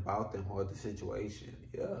nothing about them or the situation.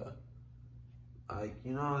 Yeah. Like,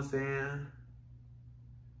 you know what I'm saying?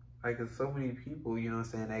 Like, there's so many people, you know what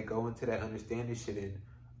I'm saying, that go into that understanding shit and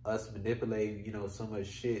us manipulating, so much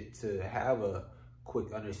shit to have a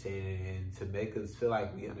quick understanding and to make us feel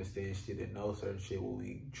like we understand shit and know certain shit when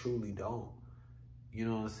we truly don't. You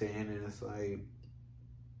know what I'm saying? And it's like,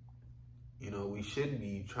 we shouldn't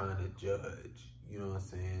be trying to judge, you know what I'm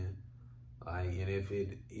saying? Like, and if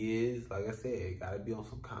it is, like I said, it gotta be on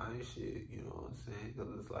some kind shit, you know what I'm saying?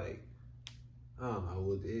 Because it's like, I don't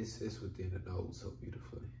know, it's within the nose so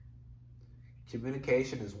beautifully.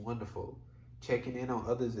 Communication is wonderful. Checking in on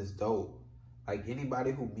others is dope. Like,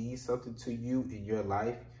 anybody who means something to you in your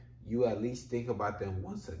life, you at least think about them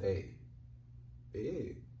once a day.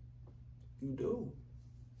 Yeah, you do.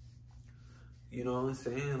 You know what I'm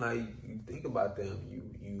saying? Like, you think about them.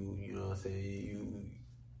 You know what I'm saying? You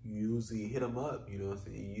usually hit them up. You know what I'm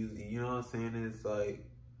saying? You know what I'm saying? It's like,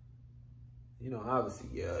 obviously,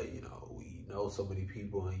 yeah, we know so many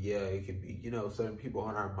people, and yeah, it can be, certain people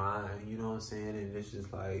on our mind, you know what I'm saying? And it's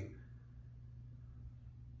just like,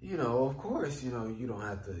 of course, you don't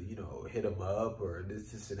have to, hit them up or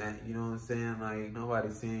this and that, you know what I'm saying? Like,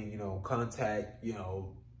 nobody's saying, contact,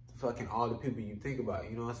 fucking all the people you think about,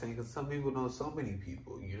 you know what I'm saying? Because some people know so many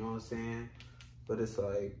people, you know what I'm saying? But it's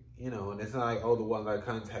like, and it's not like, oh, the ones I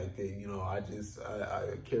contacted,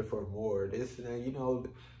 I care for more, this and that,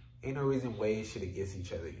 ain't no reason weighing shit against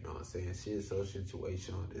each other, you know what I'm saying? Shit is so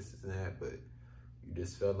situational, this and that, but you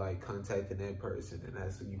just felt like contacting that person, and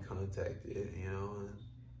that's who you contacted, and,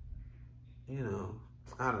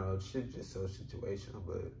 I don't know, shit just so situational,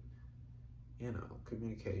 but,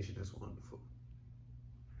 communication is wonderful.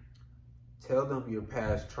 Tell them your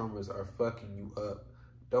past traumas are fucking you up.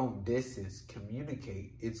 Don't distance,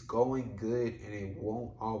 communicate. It's going good and it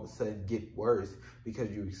won't all of a sudden get worse because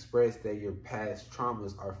you express that your past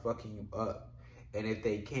traumas are fucking you up. And if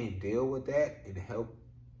they can't deal with that and help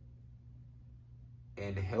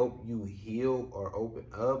you heal or open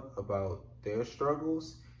up about their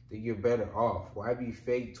struggles, then you're better off. Why be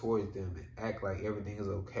fake towards them and act like everything is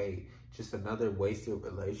okay? Just another wasted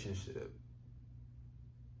relationship.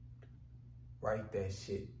 Write that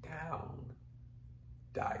shit down.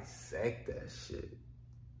 Dissect that shit.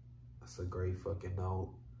 That's a great fucking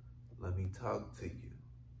note. Let me talk to you.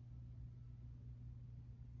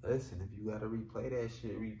 Listen, if you gotta replay that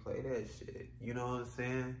shit. You know what I'm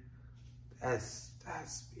saying? That's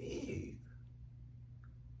big.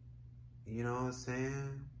 You know what I'm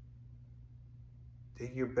saying?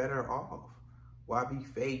 Then you're better off. Why be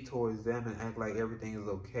fake towards them and act like everything is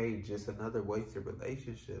okay? Just another wasted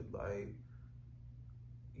relationship. Like,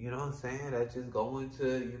 you know what I'm saying? That's just going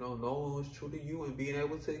to, knowing what's true to you and being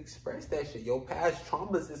able to express that shit. Your past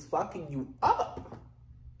traumas is fucking you up.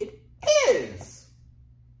 It is.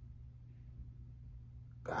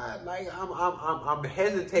 God, like, I'm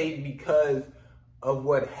hesitating because of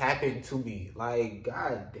what happened to me. Like,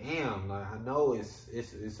 god damn, like, I know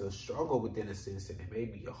it's a struggle within a sense and it may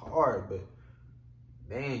be hard, but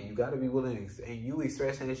man, you gotta be willing to, and you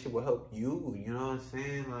expressing that shit will help you, you know what I'm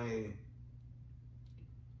saying? Like,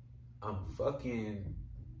 I'm fucking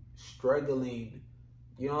struggling,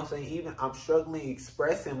 you know what I'm saying? Even I'm struggling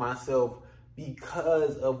expressing myself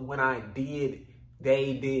because of when I did,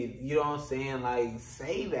 they did, you know what I'm saying? Like,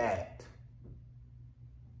 say that.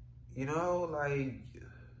 Like,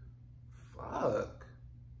 fuck.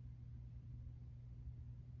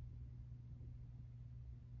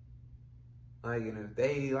 Like, and if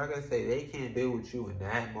they, like I say, they can't deal with you in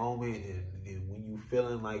that moment and when you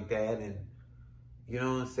feeling like that and, you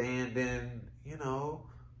know what I'm saying, then,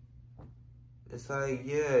 it's like,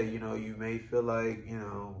 yeah, you may feel like,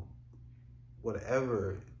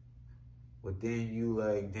 whatever, but then you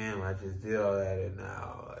like, damn, I just did all that and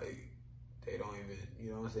now, like, they don't even, you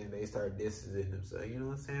know what I'm saying, they start distancing themselves, you know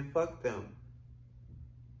what I'm saying, fuck them.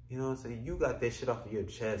 You know what I'm saying? You got that shit off of your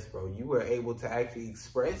chest, bro. You were able to actually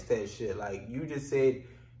express that shit. Like, you just said,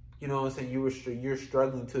 you know what I'm saying, you're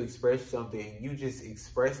struggling to express something. You just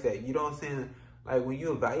express that. You know what I'm saying? Like, when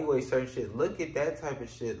you evaluate certain shit, look at that type of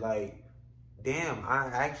shit. Like, damn, I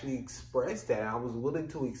actually expressed that. I was willing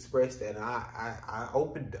to express that. And I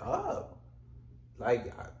opened up.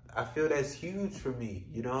 Like, I feel that's huge for me.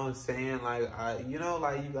 You know what I'm saying? Like, you know,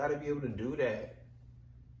 like, you got to be able to do that.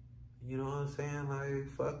 You know what I'm saying? Like,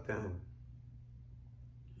 fuck them.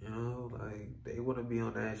 You know, like, they want to be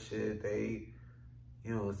on that shit. They,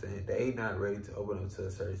 you know what I'm saying? They not ready to open up to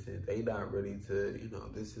a certain extent. They not ready to, you know,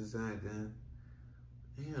 this is that, then,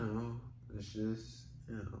 you know, it's just,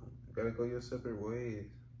 you know, you gotta go your separate ways.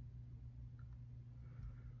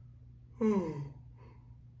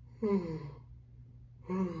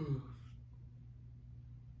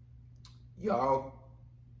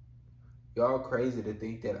 Y'all crazy to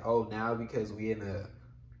think that, oh, now because we in a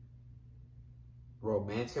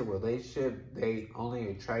romantic relationship, they only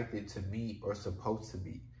attracted to me or supposed to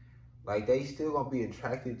be. Like, they still gonna be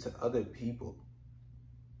attracted to other people.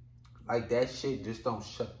 Like, that shit just don't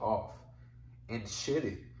shut off. And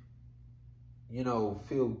shouldn't, you know,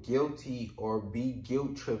 feel guilty or be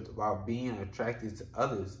guilt tripped about being attracted to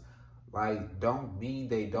others. Like, don't mean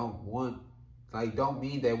they don't want, like, don't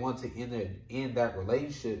mean they want to end that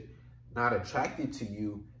relationship not attracted to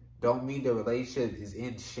you. Don't mean the relationship is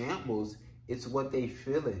in shambles. It's what they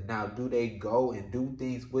feeling. Now, do they go and do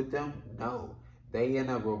things with them? No. They in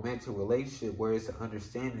a romantic relationship where it's an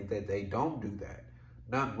understanding that they don't do that.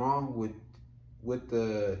 Nothing wrong with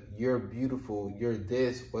the you're beautiful, you're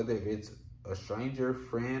this, whether it's a stranger,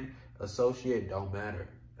 friend, associate, don't matter.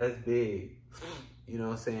 That's big. You know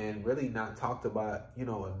what I'm saying? Really not talked about, you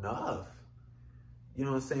know, enough. You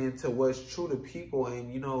know what I'm saying? To what's true to people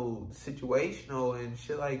and, you know, situational and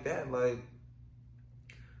shit like that. Like,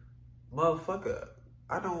 motherfucker,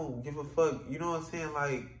 I don't give a fuck. You know what I'm saying?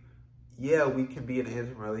 Like, yeah, we can be in an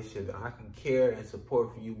intimate relationship and I can care and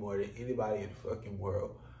support for you more than anybody in the fucking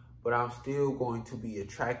world. But I'm still going to be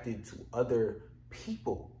attracted to other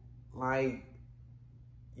people. Like,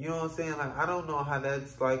 you know what I'm saying? Like, I don't know how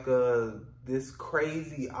that's like this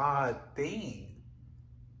crazy odd thing.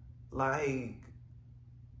 Like,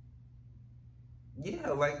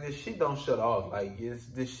 yeah, like, this shit don't shut off. Like,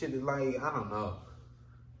 this shit is like, I don't know.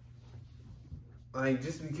 Like,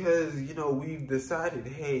 just because, you know, we've decided,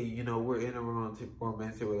 hey, you know, we're in a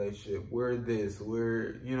romantic relationship. We're this,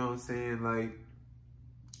 you know what I'm saying? Like,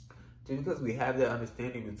 just because we have that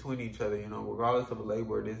understanding between each other, you know, regardless of a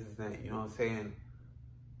label or this is that, you know what I'm saying?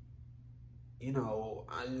 You know,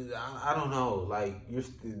 I don't know. Like,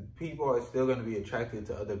 people are still going to be attracted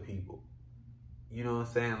to other people. You know what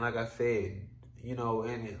I'm saying? Like I said, you know,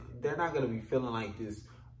 and they're not going to be feeling like this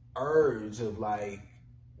urge of, like,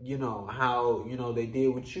 you know, how, you know, they did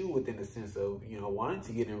with you within the sense of, you know, wanting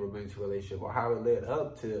to get in a romantic relationship, or how it led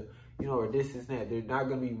up to, you know, or this is that. They're not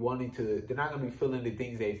going to be they're not going to be feeling the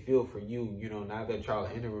things they feel for you, you know, now that y'all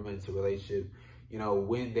are in a romantic relationship, you know,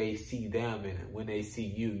 when they see them and when they see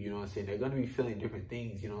you, you know what I'm saying? They're going to be feeling different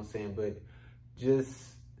things, you know what I'm saying? But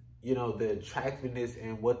just, you know, the attractiveness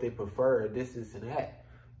and what they prefer, this and that.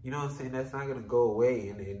 You know what I'm saying? That's not going to go away.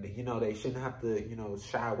 And, you know, they shouldn't have to, you know,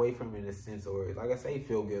 shy away from it in a sense, or, like I say,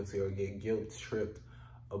 feel guilty or get guilt tripped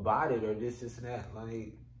about it or this and that.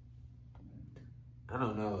 Like, I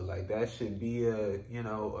don't know. Like, that should be a, you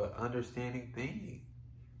know, a understanding thing.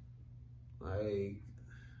 Like,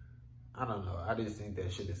 I don't know. I just think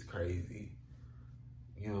that shit is crazy.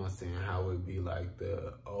 You know what I'm saying? How it would be like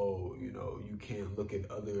oh, you know, you can't look at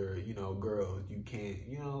other, you know, girls. You can't,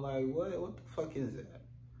 you know, like, what the fuck is that?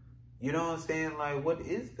 You know what I'm saying? Like, what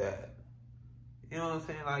is that? You know what I'm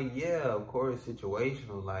saying? Like, yeah, of course,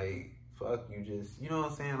 situational. Like, fuck, you just, you know what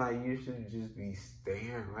I'm saying? Like, you should just be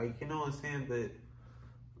staring. Like, you know what I'm saying? But,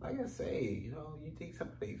 like I say, you know, you think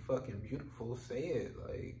somebody fucking beautiful, say it.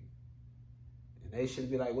 Like, and they should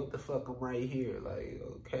be like, what the fuck, I'm right here. Like,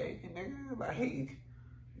 okay, nigga, like,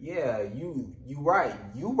 yeah, you right.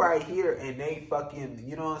 You right here, and they fucking,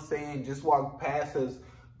 you know what I'm saying, just walk past us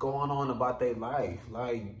going on about their life.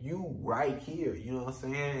 Like, you right here, you know what I'm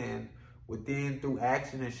saying? And within, through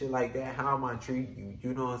action and shit like that, how am I treating you?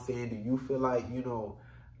 You know what I'm saying? Do you feel like, you know,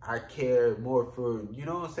 I care more for, you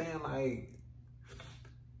know what I'm saying? Like,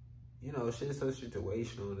 you know, shit's so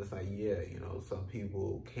situational. And it's like, yeah, you know, some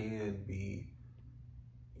people can be,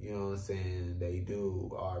 you know what I'm saying, they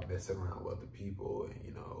are messing around with other people, and,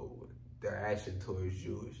 you know, their action towards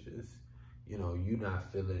you is just, you know, you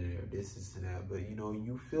not feeling it or this and that, but, you know,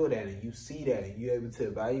 you feel that and you see that and you're able to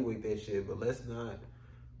evaluate that shit. But let's not,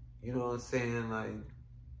 you know what I'm saying, like,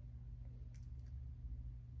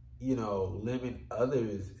 you know, limit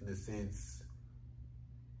others in a sense,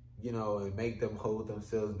 you know, and make them hold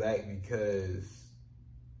themselves back because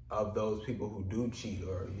of those people who do cheat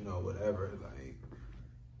or, you know, whatever. Like,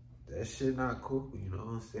 that shit not cool, you know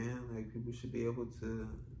what I'm saying? Like, people should be able to,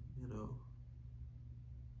 you know,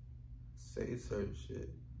 say certain shit.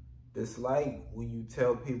 It's like when you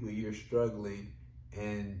tell people you're struggling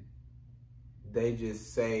and they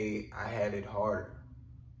just say, I had it harder.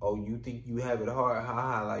 Oh, you think you have it hard?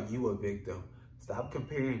 Haha, like you a victim. Stop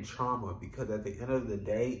comparing trauma, because at the end of the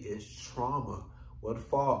day, it's trauma. What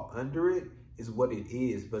fall under it is what it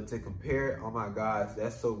is. But to compare, oh my gosh,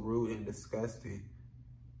 that's so rude and disgusting.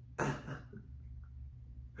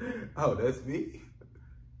 Oh, that's me?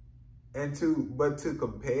 But to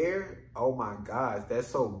compare, oh my gosh, that's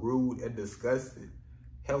so rude and disgusting.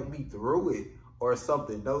 Help me through it or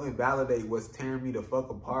something. Don't invalidate what's tearing me the fuck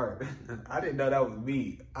apart. I didn't know that was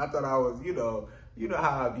me. I thought I was, you know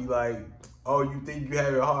how I'd be like, oh, you think you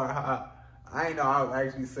have it hard? Huh? I ain't know I was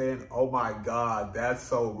actually saying, oh my God, that's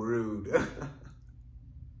so rude.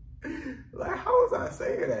 Like, how was I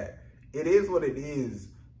saying that? It is what it is.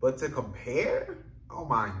 But to compare? Oh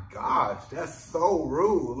my gosh, that's so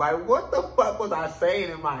rude. Like, what the fuck was I saying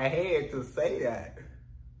in my head to say that?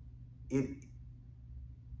 It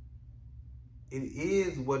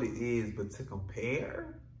is what it is, but to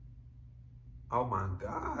compare? Oh my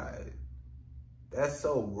God. That's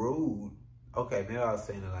so rude. Okay, now I was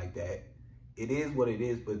saying it like that. It is what it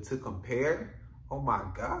is, but to compare? Oh my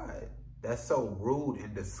God. That's so rude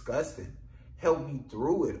and disgusting. Help me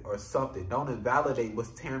through it or something. Don't invalidate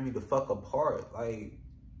what's tearing me the fuck apart. Like,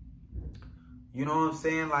 you know what I'm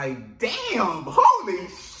saying? Like, damn, holy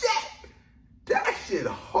shit. That shit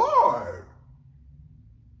hard.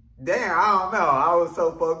 Damn, I don't know. I was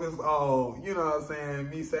so focused on, you know what I'm saying,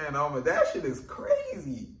 me saying, oh, but that shit is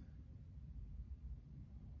crazy.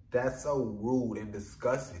 That's so rude and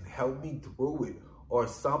disgusting. Help me through it or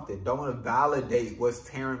something. Don't invalidate what's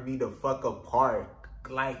tearing me the fuck apart.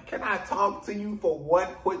 Like, can I talk to you for one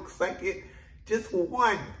quick second? Just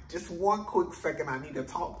one quick second. I need to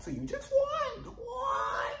talk to you. Just one,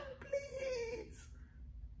 please.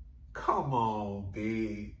 Come on,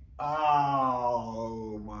 B.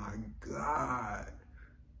 Oh my God.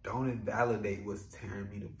 Don't invalidate what's tearing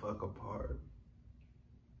me the fuck apart.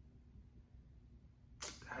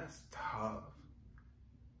 That's tough.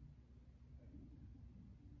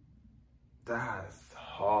 That's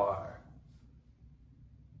hard.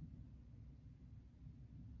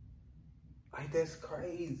 Like, that's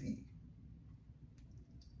crazy.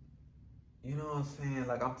 You know what I'm saying?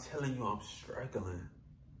 Like, I'm telling you, I'm struggling.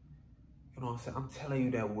 You know what I'm saying? I'm telling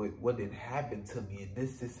you that what didn't happen to me and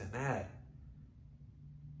this and that.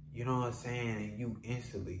 You know what I'm saying? And you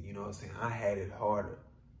instantly, you know what I'm saying? I had it harder.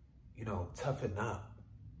 You know, toughen up.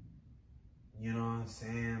 You know what I'm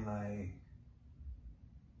saying?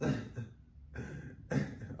 Like,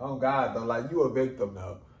 oh God, though, like, you a victim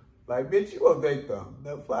though. Like, bitch, you a victim.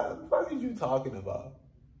 The fuck is you talking about?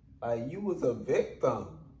 Like, you was a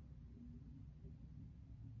victim.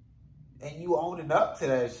 And you owning up to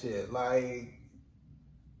that shit. Like,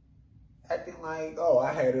 acting like, oh,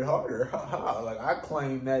 I had it harder. Like, I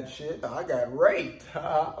claimed that shit. I got raped.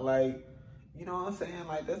 Like, you know what I'm saying?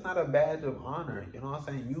 Like, that's not a badge of honor. You know what I'm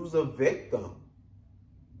saying? You's a victim.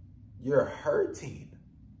 You're hurting.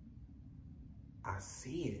 I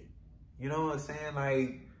see it. You know what I'm saying?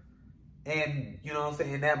 Like, and, you know what I'm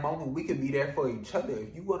saying, in that moment, we could be there for each other.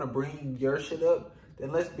 If you want to bring your shit up,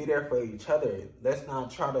 then let's be there for each other. Let's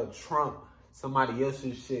not try to trump somebody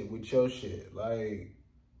else's shit with your shit. Like,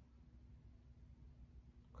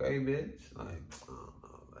 okay, bitch? Like, I don't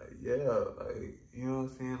know. Like, yeah, like, you know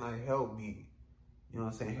what I'm saying? Like, help me. You know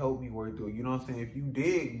what I'm saying? Help me work through it. You know what I'm saying? If you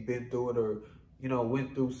did been through it or, you know,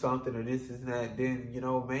 went through something or this and that, then, you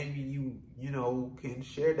know, maybe you know, can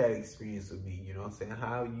share that experience with me. You know what I'm saying?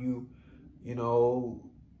 How you know,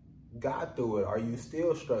 got through it. Are you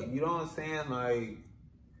still struck? You know what I'm saying? Like,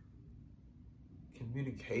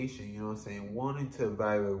 communication, you know what I'm saying? Wanting to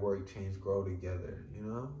evaluate, work, change, grow together, you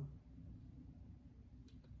know?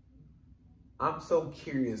 I'm so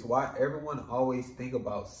curious why everyone always think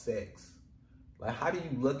about sex. Like, how do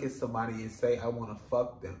you look at somebody and say, I want to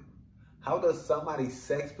fuck them? How does somebody's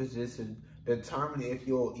sex position determine if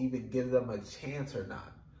you'll even give them a chance or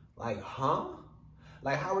not? Like, huh?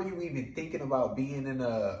 Like, how are you even thinking about being in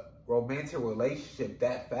a romantic relationship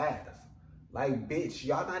that fast? Like, bitch,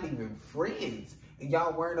 y'all not even friends. And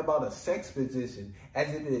y'all worrying about a sex position as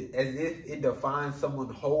if it defines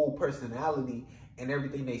someone's whole personality and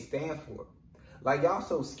everything they stand for. Like, y'all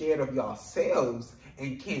so scared of yourselves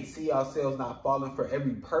and can't see yourselves not falling for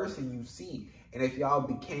every person you see. And if y'all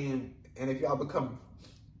become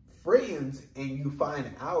friends and you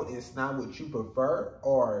find out it's not what you prefer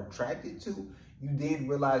or are attracted to, you then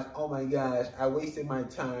realize, oh my gosh, I wasted my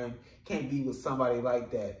time, can't be with somebody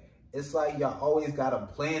like that. It's like y'all always got a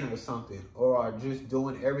plan or something, or are just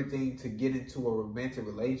doing everything to get into a romantic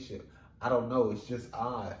relationship. I don't know, it's just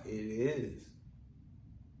odd. It is.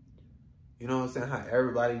 You know what I'm saying? How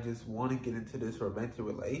everybody just want to get into this romantic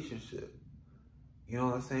relationship. You know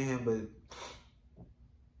what I'm saying? But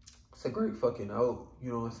it's a great fucking note.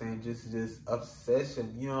 You know what I'm saying? Just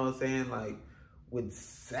obsession. You know what I'm saying? Like with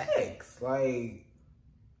sex. Like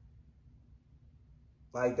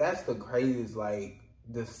that's the craziest. Like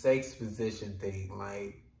the sex position thing.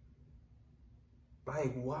 Like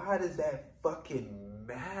why does that fucking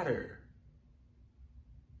matter?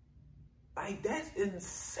 Like that's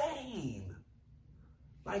insane.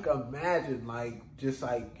 Like imagine just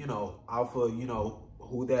you know, off of, you know,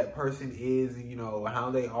 who that person is, and, you know,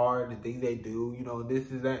 how they are and the things they do, you know,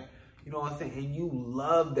 this is that, you know what I'm saying? And you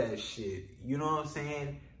love that shit, you know what I'm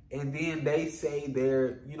saying? And then they say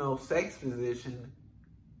their, you know, sex position,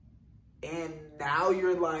 and now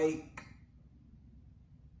you're like,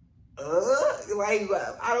 I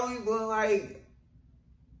don't even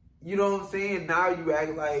you know what I'm saying? Now you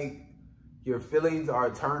act like your feelings are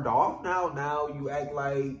turned off now. Now you act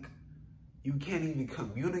like you can't even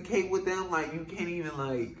communicate with them. Like you can't even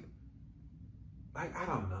I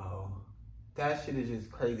don't know. That shit is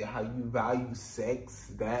just crazy how you value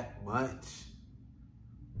sex that much.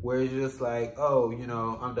 Where it's just like, oh, you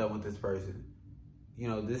know, I'm done with this person. You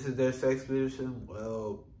know, this is their sex position.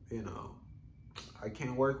 Well, you know, I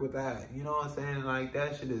can't work with that. You know what I'm saying? Like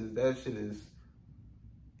that shit is,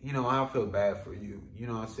 you know, I feel bad for you. You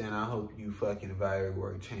know what I'm saying? I hope you fucking evaluate,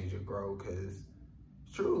 work, change, or grow. Because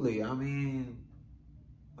truly, I mean,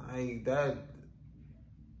 that's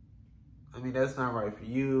not right for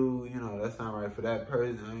you. You know, that's not right for that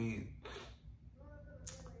person. I mean,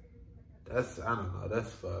 I don't know,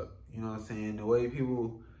 that's fucked. You know what I'm saying? The way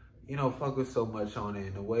people, you know, focus so much on it,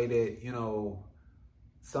 and the way that, you know,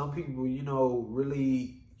 some people, you know,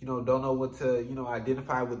 really, you know, don't know what to, you know,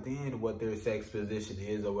 identify within what their sex position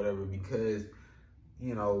is or whatever, because,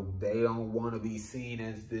 you know, they don't want to be seen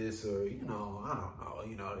as this, or, you know, I don't know,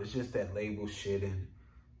 you know, it's just that label shit. And,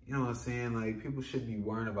 you know what I'm saying? Like, people should be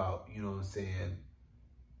worrying about, you know what I'm saying?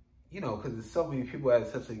 You know, because there's so many people that have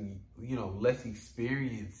such a, you know, less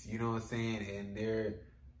experience, you know what I'm saying? And they're,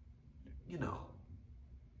 you know,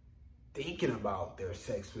 thinking about their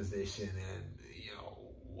sex position and, you know,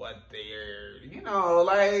 what they're, you know,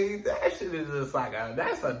 like, that shit is just like,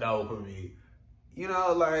 that's a no for me. You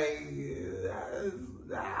know, like,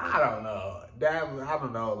 I don't know. I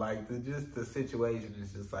don't know, like, the situation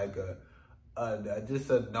is just like just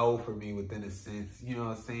a no for me within a sense, you know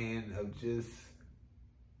what I'm saying? Of just,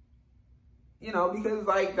 you know, because,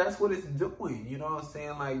 like, that's what it's doing, you know what I'm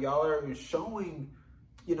saying? Like, y'all are showing,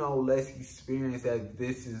 you know, less experience that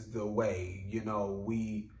this is the way, you know,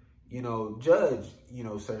 we, you know, judge, you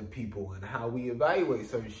know, certain people, and how we evaluate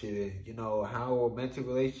certain shit, and, you know, how romantic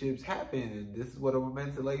relationships happen, and this is what a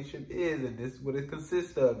romantic relationship is, and this is what it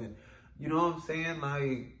consists of, and, you know what I'm saying?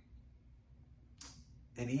 Like,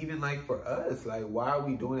 and even, like, for us, like, why are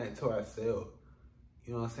we doing that to ourselves?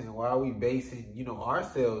 You know what I'm saying? Why are we basing, you know,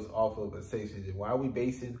 ourselves off of a sex position? Why are we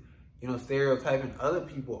basing, you know, stereotyping other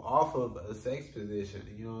people off of a sex position?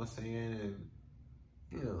 You know what I'm saying? And,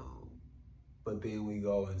 you know, but then we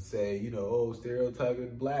go and say, you know, oh,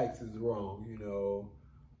 stereotyping blacks is wrong, you know,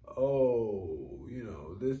 oh, you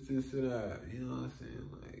know, this and that, you know what I'm saying?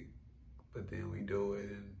 Like, but then we do it,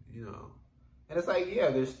 and, you know, and it's like,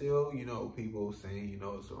 yeah, there's still, you know, people saying, you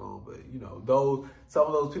know, it's wrong, but, you know, some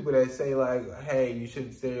of those people that say, like, hey, you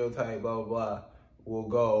shouldn't stereotype, blah, blah, blah, will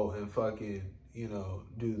go and fucking, you know,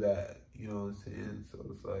 do that, you know what I'm saying? So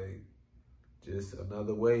it's like, just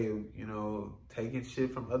another way of, you know, taking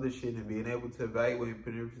shit from other shit and being able to evaluate and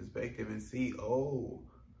put it in perspective and see, oh,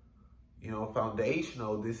 you know,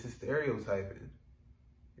 foundational, this is stereotyping.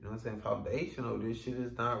 You know what I'm saying? Foundational, this shit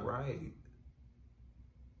is not right.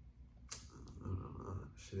 I don't know.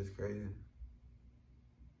 Shit is crazy.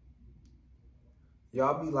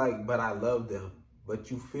 Y'all be like, but I love them.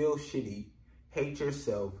 But you feel shitty, hate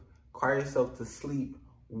yourself, cry yourself to sleep,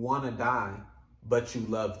 wanna die, but you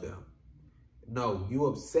love them. No, you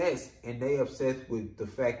obsessed, and they obsessed with the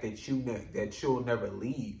fact that you'll never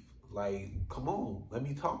leave. Like, come on, let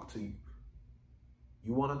me talk to you.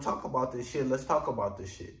 You want to talk about this shit? Let's talk about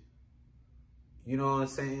this shit. You know what I'm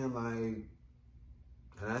saying? Like,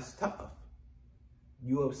 and that's tough.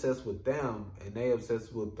 You obsessed with them, and they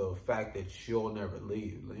obsessed with the fact that you'll never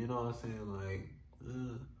leave. You know what I'm saying? Like,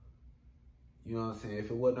 You know what I'm saying?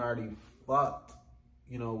 If it wasn't already fucked,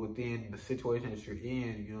 you know, within the situation that you're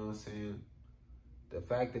in, you know what I'm saying? The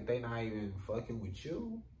fact that they not even fucking with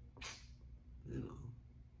you, you know.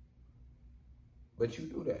 But you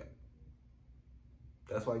do that.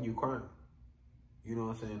 That's why you crying. You know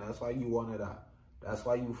what I'm saying? That's why you want it out. That's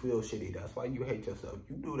why you feel shitty. That's why you hate yourself.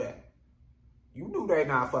 You do that. You knew they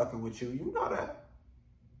not fucking with you. You know that.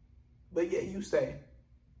 But yet you stay.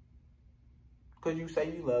 Because you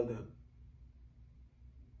say you love them.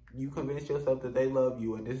 You convince yourself that they love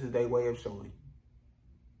you and this is their way of showing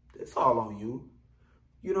you. It's all on you.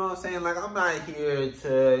 You know what I'm saying? Like, I'm not here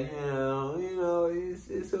to, you know,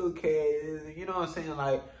 it's okay. You know what I'm saying?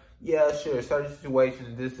 Like, yeah, sure, certain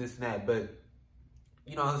situations, this, and that. But,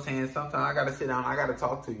 you know what I'm saying? Sometimes I got to sit down, I got to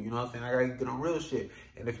talk to you. You know what I'm saying? I got to get on real shit.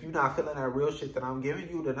 And if you're not feeling that real shit that I'm giving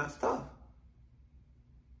you, then that's tough.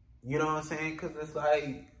 You know what I'm saying? Because it's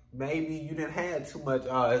like, maybe you didn't have too much,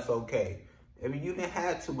 oh, it's okay. I mean, you didn't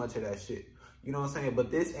have too much of that shit. You know what I'm saying?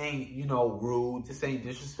 But this ain't, you know, rude. This ain't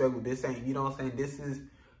disrespectful. This ain't, you know what I'm saying? This is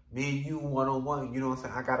me and you one-on-one. You know what I'm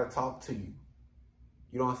saying? I got to talk to you.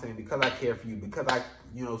 You know what I'm saying? Because I care for you. Because I,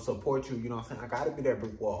 you know, support you. You know what I'm saying? I got to be that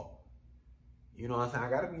brick wall. You know what I'm saying? I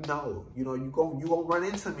got to be no. You know, you gonna run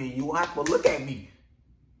into me. You gonna have to look at me.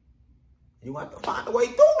 You gonna have to find a way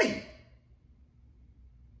through me.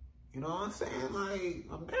 You know what I'm saying? Like,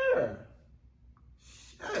 I'm there.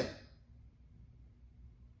 Shit.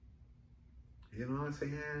 You know what I'm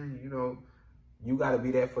saying? You know, you got to be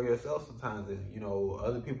there for yourself sometimes. And, you know,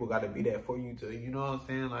 other people got to be there for you too. You know what I'm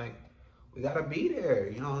saying? Like, we got to be there.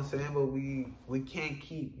 You know what I'm saying? But we can't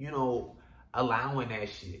keep, you know, allowing that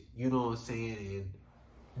shit. You know what I'm saying?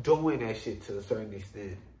 And doing that shit to a certain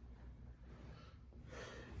extent.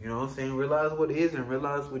 You know what I'm saying? Realize what is and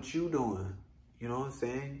realize what you doing. You know what I'm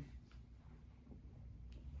saying?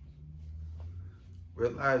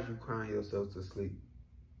 Realize you crying yourself to sleep.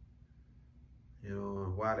 You know,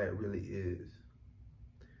 and why that really is.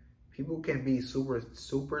 People can be super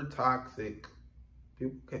toxic.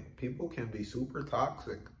 People can be super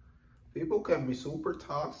toxic. People can be super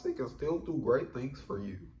toxic and still do great things for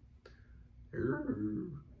you.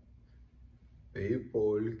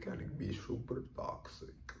 People can be super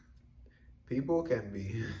toxic. People can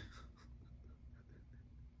be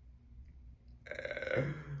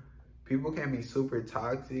people can be super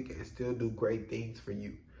toxic and still do great things for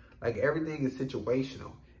you. Like, everything is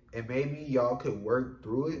situational. And maybe y'all could work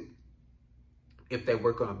through it if they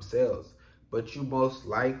work on themselves. But you most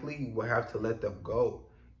likely will have to let them go.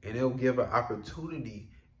 And it'll give an opportunity.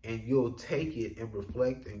 And you'll take it and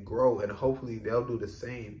reflect and grow. And hopefully they'll do the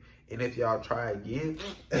same. And if y'all try again,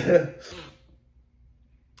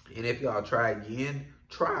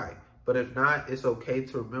 try. But if not, it's okay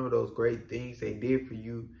to remember those great things they did for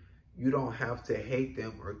you. You don't have to hate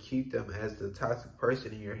them or keep them as the toxic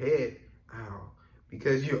person in your head.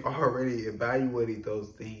 Because you already evaluated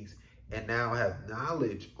those things and now have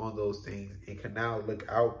knowledge on those things and can now look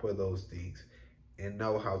out for those things and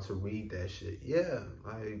know how to read that shit. Yeah,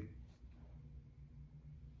 like,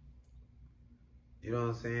 you know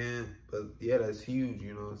what I'm saying? But yeah, that's huge,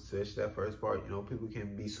 you know, especially that first part. You know, people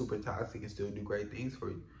can be super toxic and still do great things for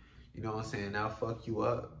you. You know what I'm saying? Now fuck you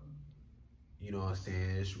up. You know what I'm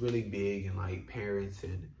saying? It's really big in, like, parents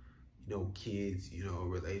and, you know, kids, you know,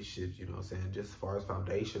 relationships, you know what I'm saying? Just as far as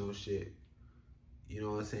foundational shit. You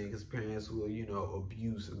know what I'm saying? Because parents will, you know,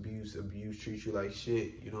 abuse, treat you like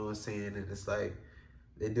shit. You know what I'm saying? And it's like,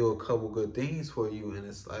 they do a couple good things for you, and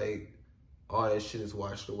it's like, all that shit is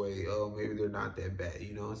washed away. Oh, maybe they're not that bad.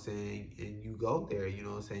 You know what I'm saying? And you go there, you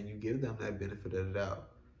know what I'm saying? You give them that benefit of the doubt.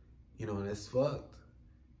 You know, and it's fucked.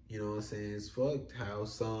 You know what I'm saying? It's fucked how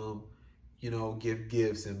some, you know, give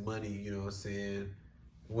gifts and money, you know what I'm saying,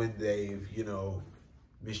 when they've, you know,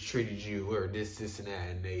 mistreated you or this, and that,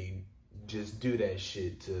 and they just do that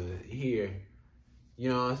shit to here. You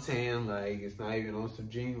know what I'm saying? Like, it's not even on some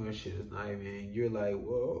genuine shit. It's not even, you're like,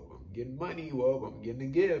 whoa, I'm getting money, whoa, I'm getting a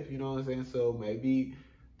gift, you know what I'm saying? So maybe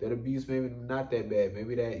that abuse, maybe not that bad.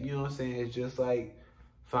 Maybe that, you know what I'm saying, it's just like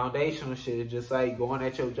foundational shit. It's just like going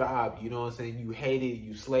at your job, you know what I'm saying? You hate it,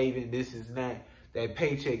 you slaving, this, and that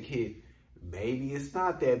paycheck hit. Maybe it's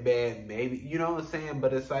not that bad. Maybe, you know what I'm saying?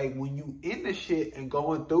 But it's like when you in the shit and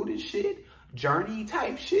going through this shit, journey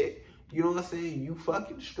type shit, you know what I'm saying? You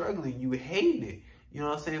fucking struggling. You hating it. You know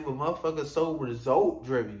what I'm saying? But motherfuckers so result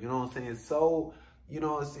driven. You know what I'm saying? So, you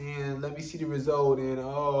know what I'm saying? Let me see the result and,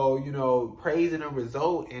 oh, you know, praising the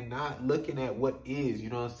result and not looking at what is, you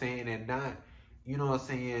know what I'm saying? And not, you know what I'm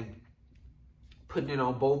saying, putting it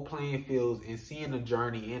on both playing fields and seeing the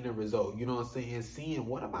journey and the result. You know what I'm saying? Seeing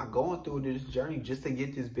what am I going through this journey just to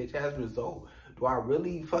get this bitch ass result? do I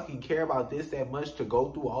really fucking care about this that much to go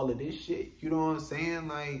through all of this shit? You know what I'm saying?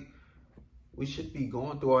 Like, we should be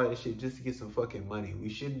going through all that shit just to get some fucking money. We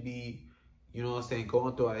shouldn't be, you know what I'm saying,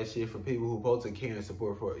 going through all that shit for people who supposed to care and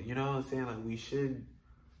support for it. You know what I'm saying? Like, we should,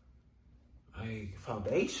 like,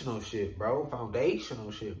 foundational shit, bro. Foundational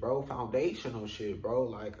shit, bro. Foundational shit, bro.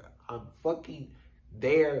 Like, I'm fucking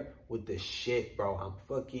there with the shit, bro. I'm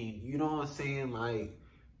fucking, you know what I'm saying? Like,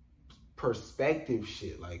 perspective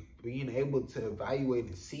shit. Like, being able to evaluate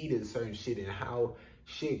and see this certain shit and how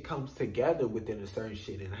shit comes together within a certain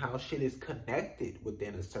shit and how shit is connected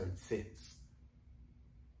within a certain sense.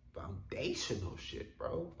 Foundational shit,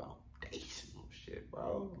 bro. Foundational shit,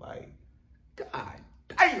 bro. Like, god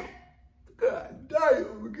damn. God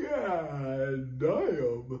damn. God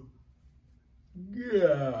damn.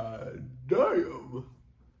 God damn.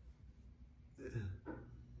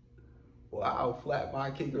 Well, I'll flat my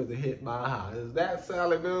kickers and hit my high. Is that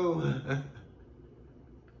Sally Boo?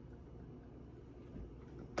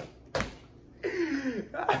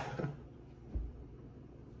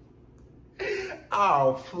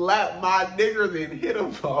 I'll flap my niggers and hit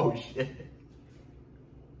them. Oh, shit.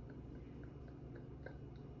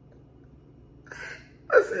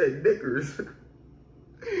 I said niggers.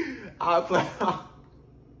 I'll flap.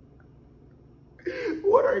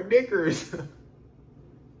 What are niggers?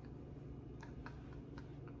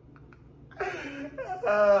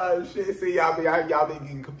 Oh, shit. See, y'all been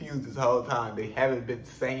getting confused this whole time. They haven't been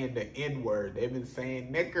saying the N-word. They've been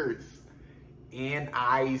saying knickers.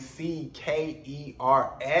 Nickers.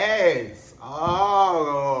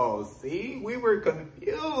 Oh, see? We were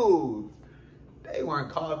confused. They weren't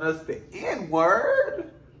calling us the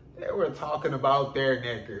N-word. They were talking about their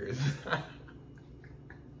knickers.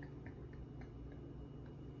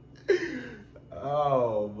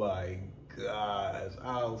 Oh, my gosh.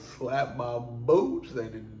 I'll slap my boots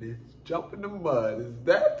and jump in the mud. Is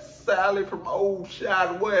that Sally from Old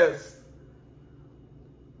Shot West?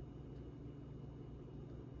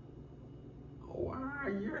 Why,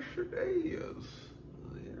 yes it is.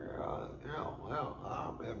 Yeah, I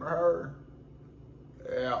remember her.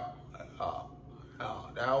 Yeah,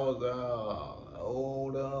 that was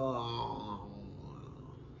old,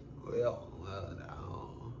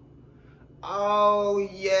 oh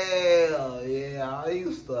yeah, I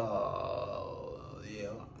used to,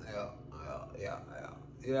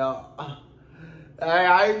 yeah. Hey,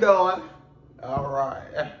 how you doing? All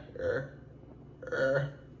right.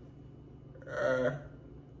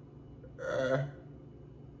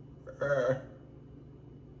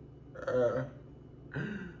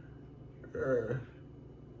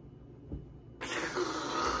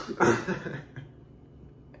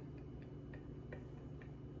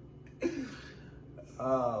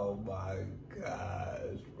 Oh my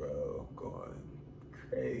gosh, bro, I'm going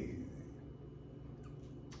crazy.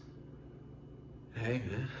 Hey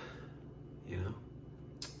man, you know,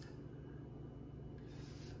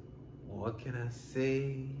 what can I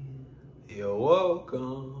say? You're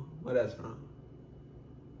welcome. Where that's from?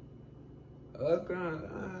 Okay,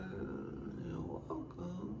 you're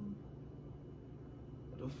welcome.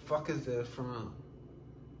 Where the fuck is that from?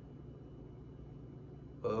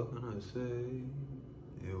 What can I say?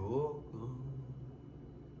 You're welcome.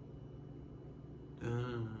 I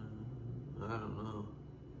don't know.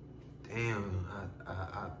 Damn,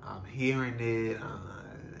 I'm hearing it.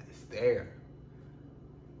 It's there.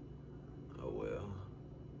 Oh well.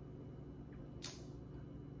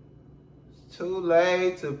 It's too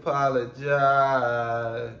late to apologize.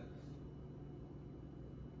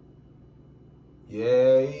 Yeah.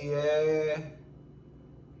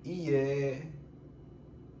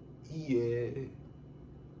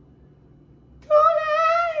 Too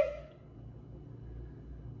late.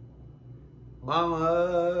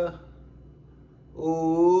 Mama.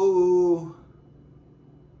 Ooh.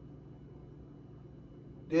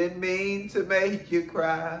 Didn't mean to make you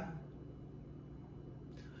cry.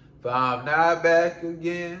 If I'm not back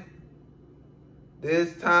again,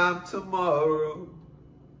 this time tomorrow.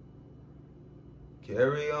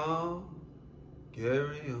 Carry on,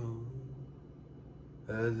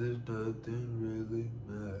 as if nothing really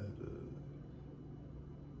matters.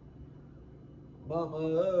 Mama,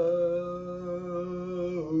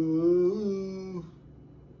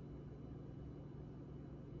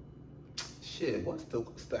 shit, what's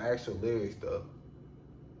the actual lyrics though?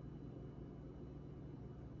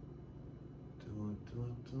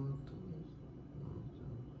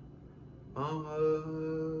 Mama,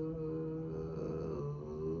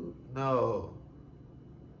 no.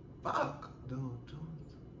 Fuck.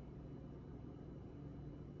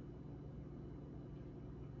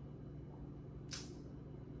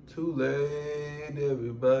 too late,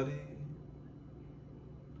 everybody.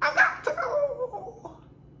 I got to go.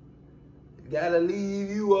 Gotta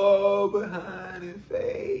leave you all behind and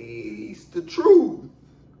face the truth.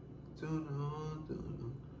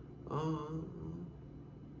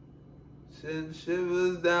 Send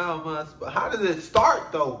shivers down my spine. How does it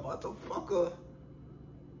start though, motherfucker?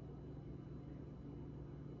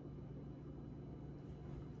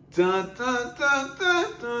 Dun, dun, dun,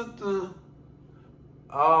 dun, dun, dun.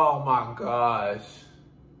 Oh my gosh.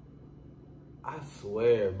 I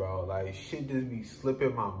swear, bro. Like, shit just be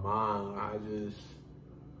slipping my mind.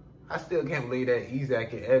 I still can't believe that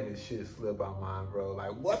Isaac and Evan shit slipped my mind, bro.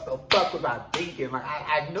 Like, what the fuck was I thinking? Like,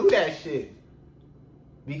 I knew that shit.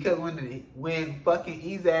 Because when fucking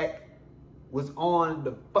Isaac was on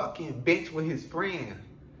the fucking bench with his friend,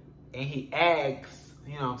 and he asked,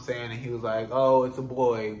 you know what I'm saying, and he was like, oh, it's a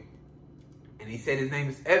boy. And he said his name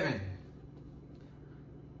is Evan.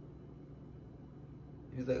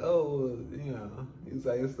 He's like, oh, you know, he's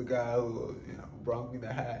like, it's the guy who, you know, brought me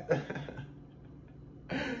the hat.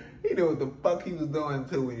 He knew what the fuck he was doing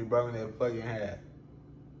too when he brought me that fucking hat.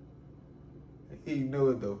 He knew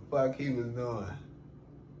what the fuck he was doing.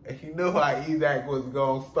 And he knew how Isaac was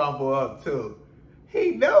gonna stumble up too.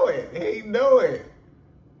 He knew it. He knew it.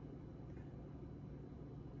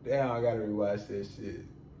 Damn, I gotta rewatch that shit.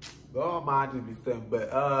 But my mind just be stunned. But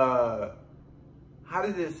how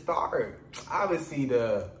does it start? Obviously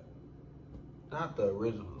not the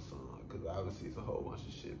original song, because obviously it's a whole bunch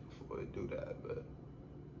of shit before they do that, but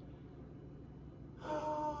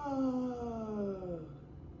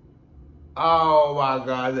oh my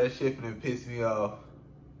god, that shit finna piss me off.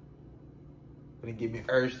 Gonna give me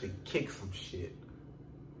urge to kick some shit.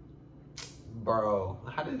 Bro,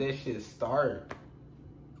 how did that shit start?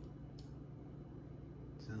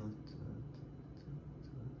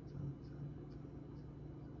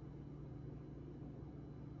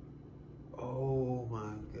 Oh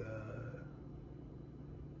my god.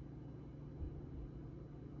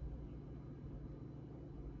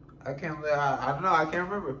 I don't know, I can't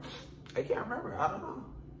remember. I don't know.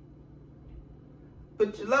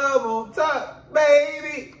 Put your love on top,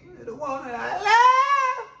 baby. You're the one that I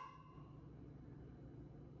love.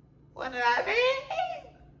 One that I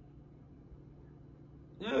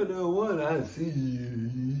need. You're the one I see.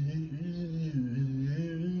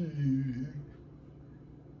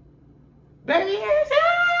 Baby, you're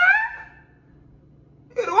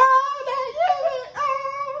the one that give it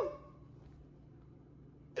all.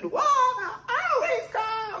 You're the one I always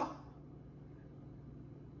call.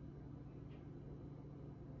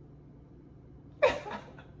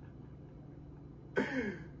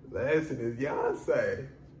 Listen, is Beyonce.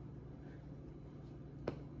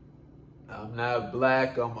 I'm not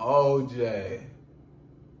black, I'm OJ.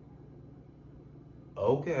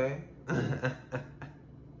 Okay.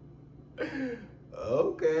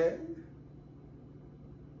 Okay.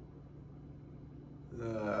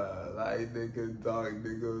 Light nigga, dark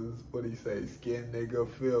niggas, what do you say? Skin nigga,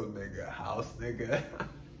 field nigga, house nigga.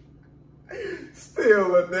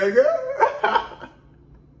 Still a nigga.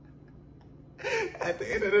 At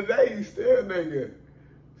the end of the day, you still a nigga.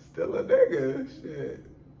 Still a nigga. Shit.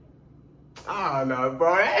 I don't know,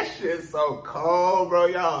 bro. That shit's so cold, bro.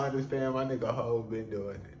 Y'all understand my nigga Ho been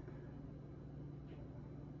doing it.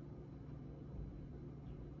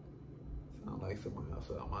 Sound like someone else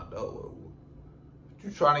out my door. What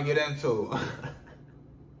you trying to get into?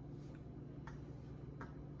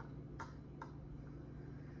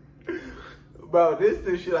 Bro, this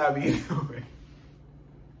the shit I be doing.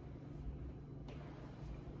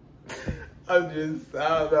 I don't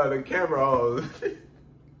know, the camera on.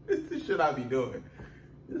 This the shit I be doing.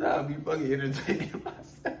 This is how I be fucking entertaining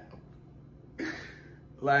myself.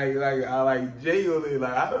 I genuinely,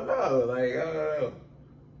 I don't know.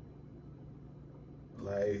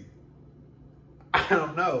 I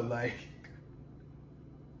don't know.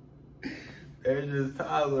 There's just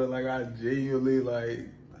times where, I genuinely,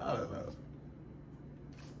 I don't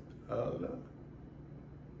know.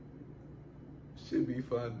 Should be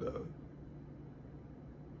fun, though.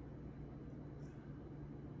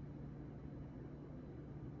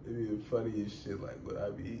 It'd be the funniest shit, would I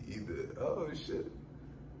be either, oh shit,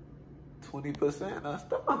 20%, I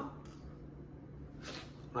stop.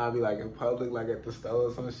 I'll be in public, at the store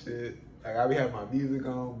or some shit. I be having my music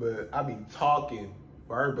on, but I be talking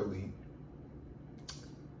verbally.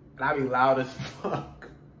 And I be loud as fuck.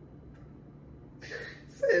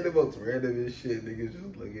 Saying the most randomest shit, niggas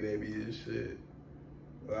just looking at me and shit.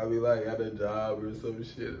 Or I be at a job or some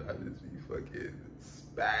shit, and I just be fucking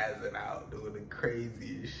spazzing out, doing the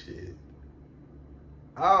craziest shit.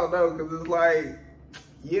 I don't know, cause it's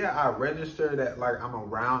yeah, I register that like I'm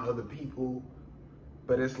around other people,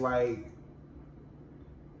 but it's like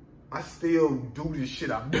I still do this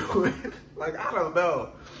shit I'm doing. Like, I don't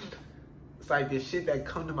know. It's like this shit that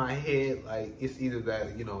come to my head, like it's either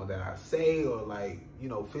that, you know, that I say or like, you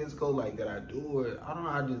know, physical, like that I do, or I don't know,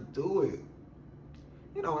 I just do it.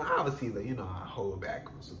 You know, and obviously, like, you know, I hold back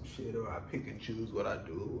on some shit or I pick and choose what I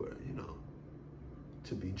do or, you know,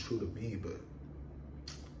 to be true to me, but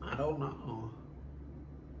I don't know.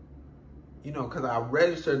 You know, because I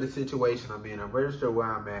register the situation I'm in. I register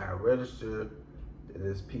where I'm at. I register that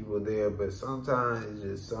there's people there, but sometimes it's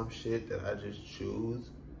just some shit that I just choose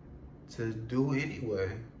to do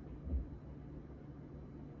anyway.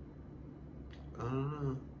 I don't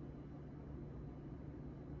know.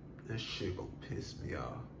 That shit gonna piss me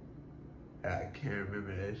off. I can't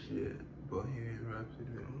remember that shit. Bohemian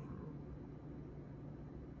Rhapsody.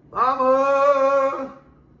 Mama!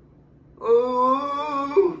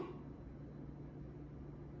 Ooh!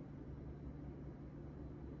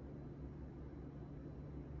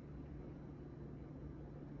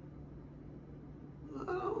 I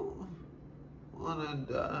don't wanna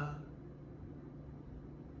die.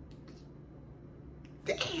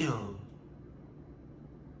 Damn!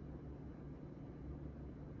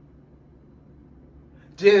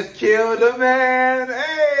 Just killed a man,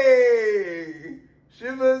 hey!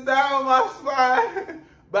 Shivers down my spine,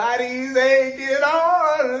 bodies aching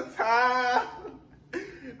all the time.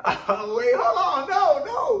 Oh, wait, hold on,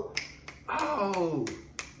 no. Oh.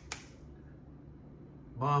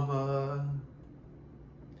 Mama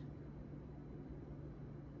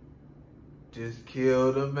just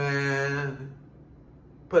killed a man,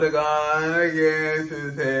 put a gun against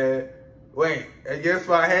his head. Wait, against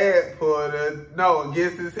my head,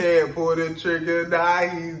 against his head, pull the trigger, now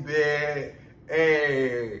he's dead.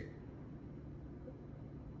 Hey.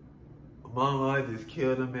 Mama just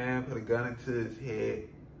killed a man, put a gun into his head,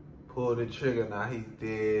 pulled the trigger, now he's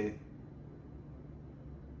dead.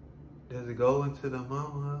 Does it go into the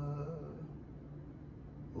mama?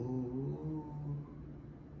 Ooh.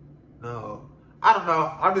 No. I don't know.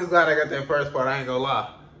 I'm just glad I got that first part, I ain't gonna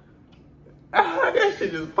lie. That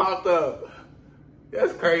shit just popped up.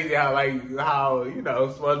 That's crazy how, you know,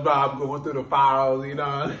 SpongeBob going through the files, you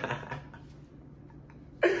know?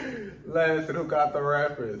 Listen, who got the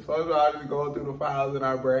reference? SpongeBob just going through the files in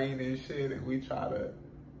our brain and shit, and we try to,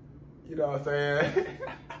 you know what I'm saying?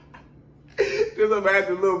 Just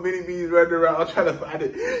imagine little mini bees running around trying to find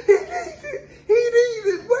it. He needs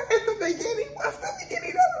it. What at the beginning? What's the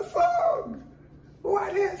beginning of the song?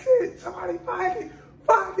 Why that's it? Somebody find it.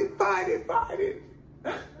 Find it.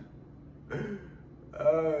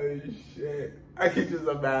 Oh shit. I can just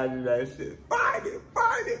imagine that shit. Find it.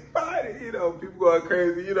 You know, people going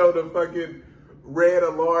crazy. You know, the fucking red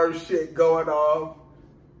alarm shit going off.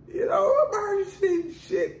 You know, emergency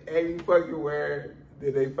shit ain't fucking where.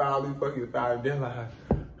 Then they finally fucking found him. They're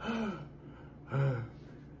like,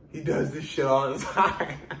 he does this shit all the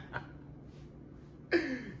time.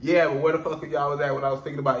 Yeah, but where the fuck y'all was at when I was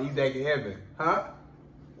thinking about Isaac and Evan? Huh?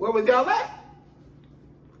 Where was y'all at?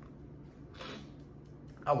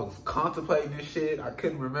 I was contemplating this shit. I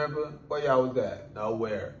couldn't remember. Where y'all was at?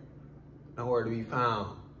 Nowhere. Nowhere to be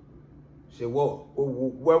found. Shit,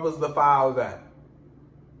 where was the files at?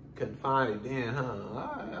 Couldn't find it then, huh?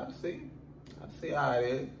 Alright, I see how it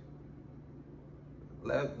is.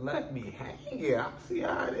 Let me hang it. I see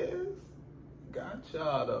how it is. Got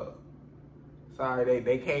y'all though. Sorry,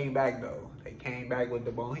 they came back though. They came back with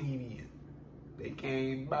the Bohemian. They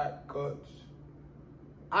came back, coach.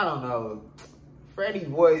 I don't know. Freddie's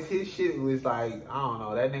voice, his shit was like, I don't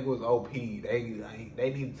know. That nigga was OP. They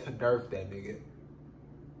need to nerf that nigga.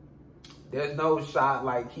 There's no shot,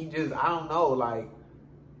 like, he just, I don't know, like,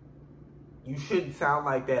 you shouldn't sound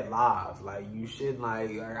like that live. Like, you shouldn't,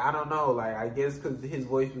 like I don't know. Like, I guess because his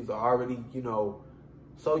voice was already, you know,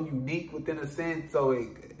 so unique within a sense. So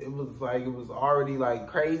it was like, it was already, like,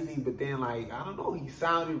 crazy. But then, like, I don't know. He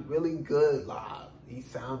sounded really good live. He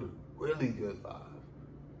sounded really good live.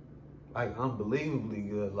 Like, unbelievably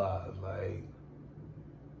good live. Like,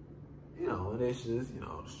 you know, and it's just, you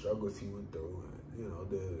know, the struggles he went through. And, you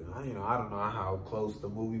know, I don't know how close the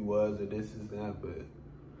movie was or this is that, but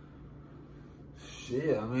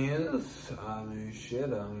shit, I mean, I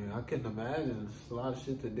couldn't imagine. It's a lot of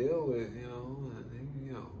shit to deal with, you know, and,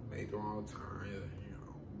 you know, made the wrong turn, you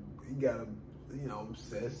know, he got, you know,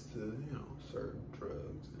 obsessed to, you know, certain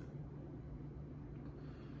drugs,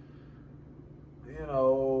 and, you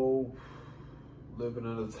know, living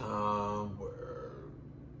in a time where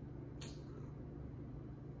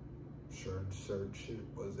certain shit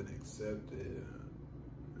wasn't accepted, you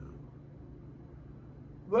know.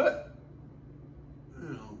 But, you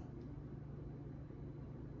know,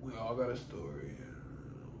 we all got a story,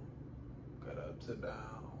 got ups and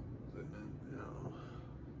downs, and then,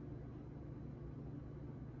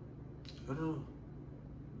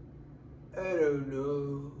 I don't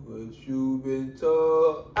know what you've been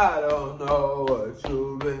told. I don't know what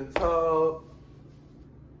you've been told.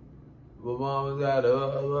 But mama's got a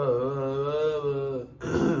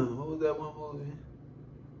what was that one movie?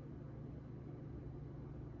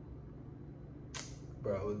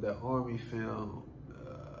 Bro, it was that army film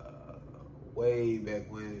way back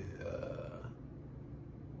when.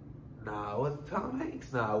 Nah, was it Tom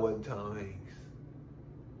Hanks? Nah, it wasn't Tom Hanks.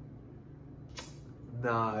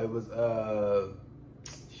 Nah, it was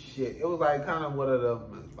shit. It was like kind of one of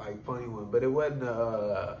them like funny ones, but it wasn't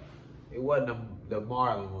the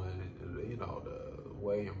Marlon one. You know, the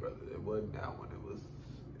Wayans brothers. It wasn't that one. It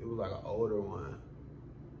was like an older one.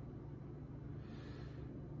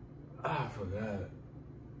 I forgot.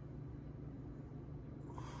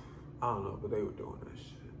 I don't know, but they were doing that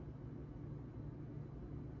shit.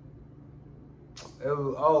 It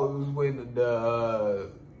was when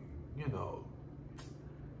you know,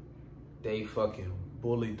 they fucking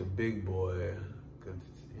bullied the big boy because,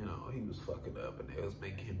 you know, he was fucking up and they was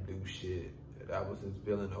making him do shit. That was his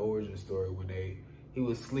villain origin story when he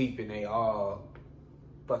was sleeping, they all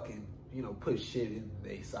fucking, you know, put shit in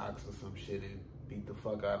their socks or some shit and beat the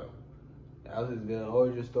fuck out of him. That was his villain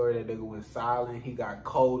origin story. That nigga went silent. He got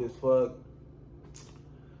cold as fuck.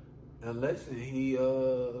 And listen, he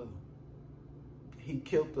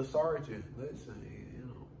killed the sergeant. Listen, you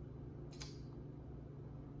know.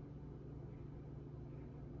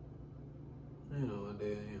 You know, and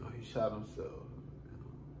then, you know, he shot himself.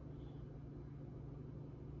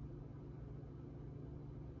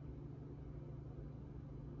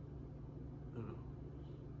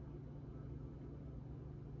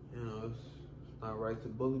 You know, it's not right to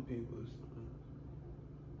bully people.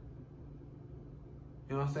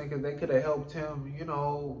 You know what I'm saying? Because they could have helped him, you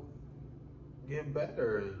know, get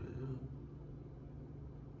better.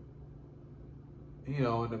 You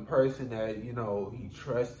know, and the person that, you know, he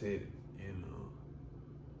trusted, you know,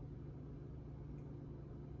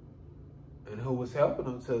 and who was helping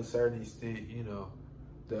him to a certain extent, you know.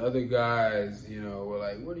 The other guys, you know, were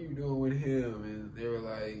like, what are you doing with him? And they were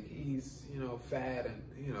like, he's, you know, fat and,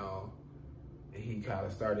 you know, and he kind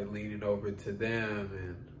of started leaning over to them.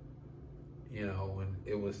 And, you know, when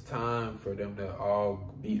it was time for them to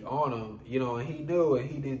all beat on him, you know, and he knew and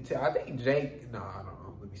he didn't tell. I think Jake, I don't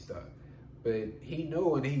know, let me stop. But he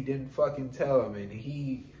knew and he didn't fucking tell him. And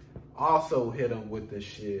he also hit him with the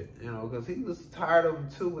shit, you know, because he was tired of him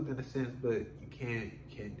too, within a sense, but you can't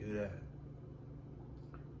do that.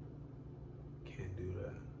 Do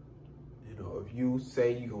that. You know, if you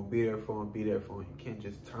say you're gonna be there for him, be there for him. You can't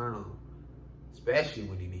just turn on him, especially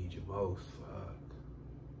when he needs you most. Fuck.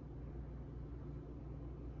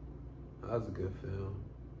 That was a good film.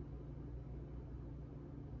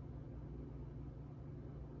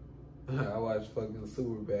 I watched fucking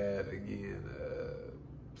Superbad again.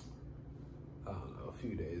 I don't know, a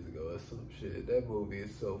few days ago or some shit. That movie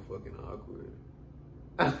is so fucking awkward.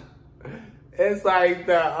 It's like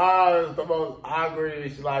the most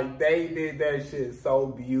awkward. Like, they did that shit so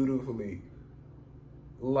beautifully.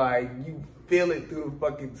 Like, you feel it through the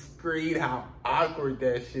fucking screen how awkward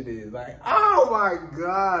that shit is. Like, oh my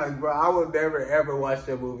God, bro. I will never ever watch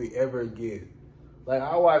that movie ever again. Like,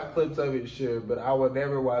 I watch clips of it, sure, but I will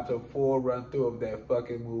never watch a full run through of that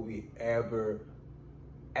fucking movie ever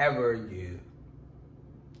again.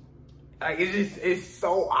 Like, it's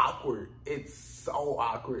so awkward. It's so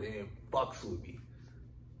awkward and it fucks with me.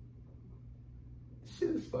 Shit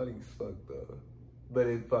is funny as fuck though. But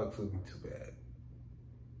it fucks with me too bad.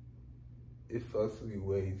 It fucks with me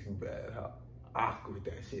way too bad how awkward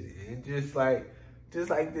that shit is. And just like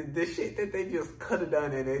the shit that they just could have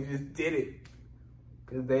done and they just did it.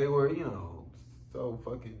 Cause they were, you know, so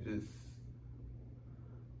fucking just,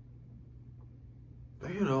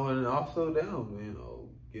 you know, and also them, you know,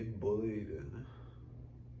 getting bullied and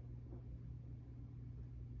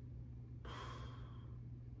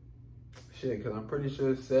shit, cause I'm pretty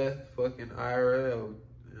sure Seth fucking IRL,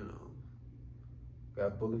 you know,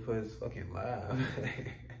 got bullied for his fucking laugh.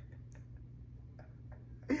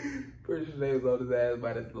 Pretty sure they was on his ass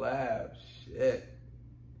by his laugh. Shit.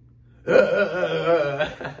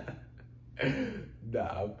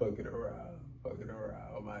 Nah, I'm fucking around.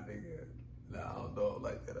 My nigga. Nah, I don't know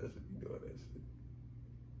like that. I should be doing that shit.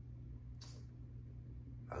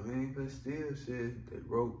 I mean, but still, shit. They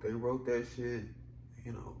wrote that shit,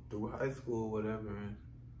 you know, through high school or whatever. And,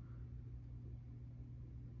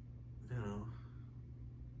 you know,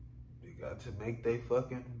 got to make they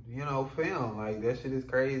fucking, you know, film. Like, that shit is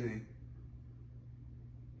crazy.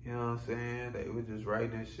 You know what I'm saying? They were just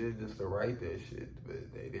writing that shit just to write that shit,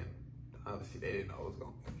 but they didn't, obviously they didn't know it was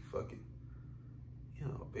gonna be fucking, you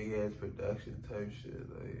know, big ass production type shit.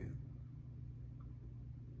 Like,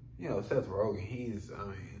 you know, Seth Rogen, he's, I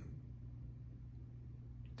mean,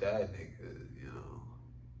 that nigga, you know,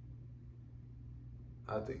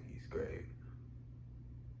 I think he's great.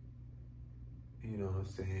 You know what I'm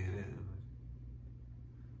saying? And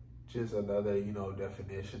just another, you know,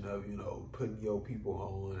 definition of, you know, putting your people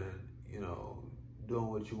on and, you know, doing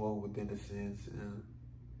what you want within a sense and,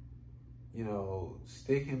 you know,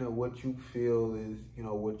 sticking to what you feel is, you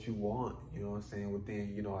know, what you want, you know what I'm saying,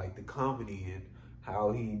 within, you know, like the comedy and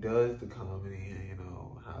how he does the comedy and, you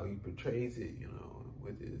know, how he portrays it, you know,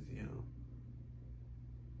 with his, you know,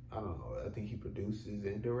 I don't know, I think he produces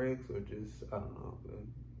and directs or just, I don't know, but,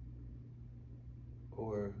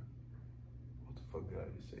 or, what the fuck did I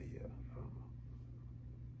just say? Yeah, I don't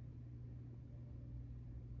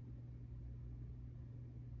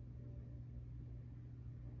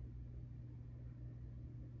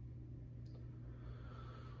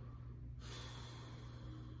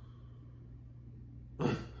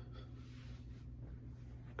know.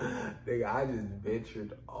 Nigga, I just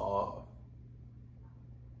ventured off.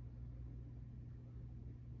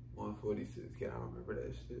 146, can I remember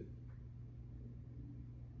that shit?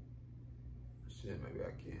 Shit, maybe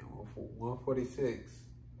I can. 146.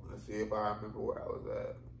 Let's see if I remember where I was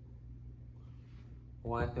at.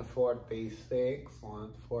 146,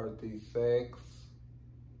 146,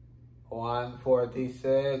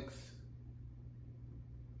 146.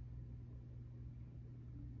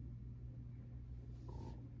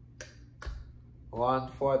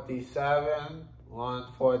 147,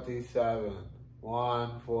 147,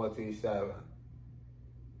 147.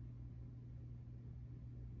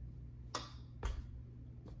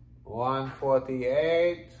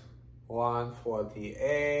 148,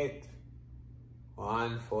 148,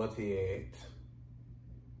 148.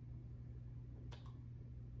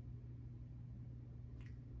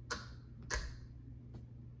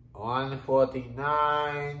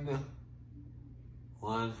 149,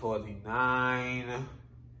 149,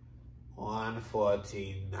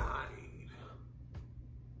 149.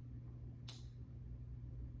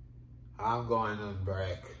 I'm going on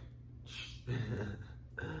break.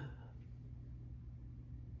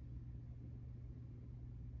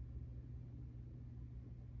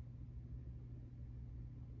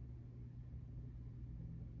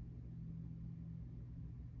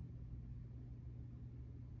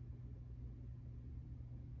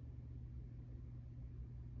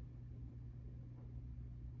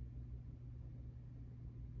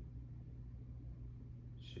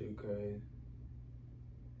 Shit crazy.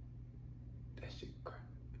 That shit crazy.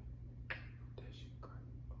 That shit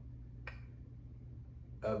crazy.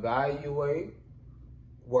 Evaluate,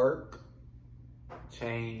 work,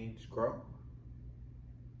 change, grow.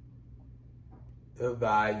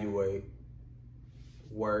 Evaluate,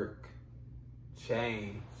 work,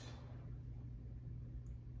 change,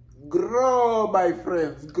 grow, my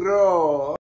friends, grow.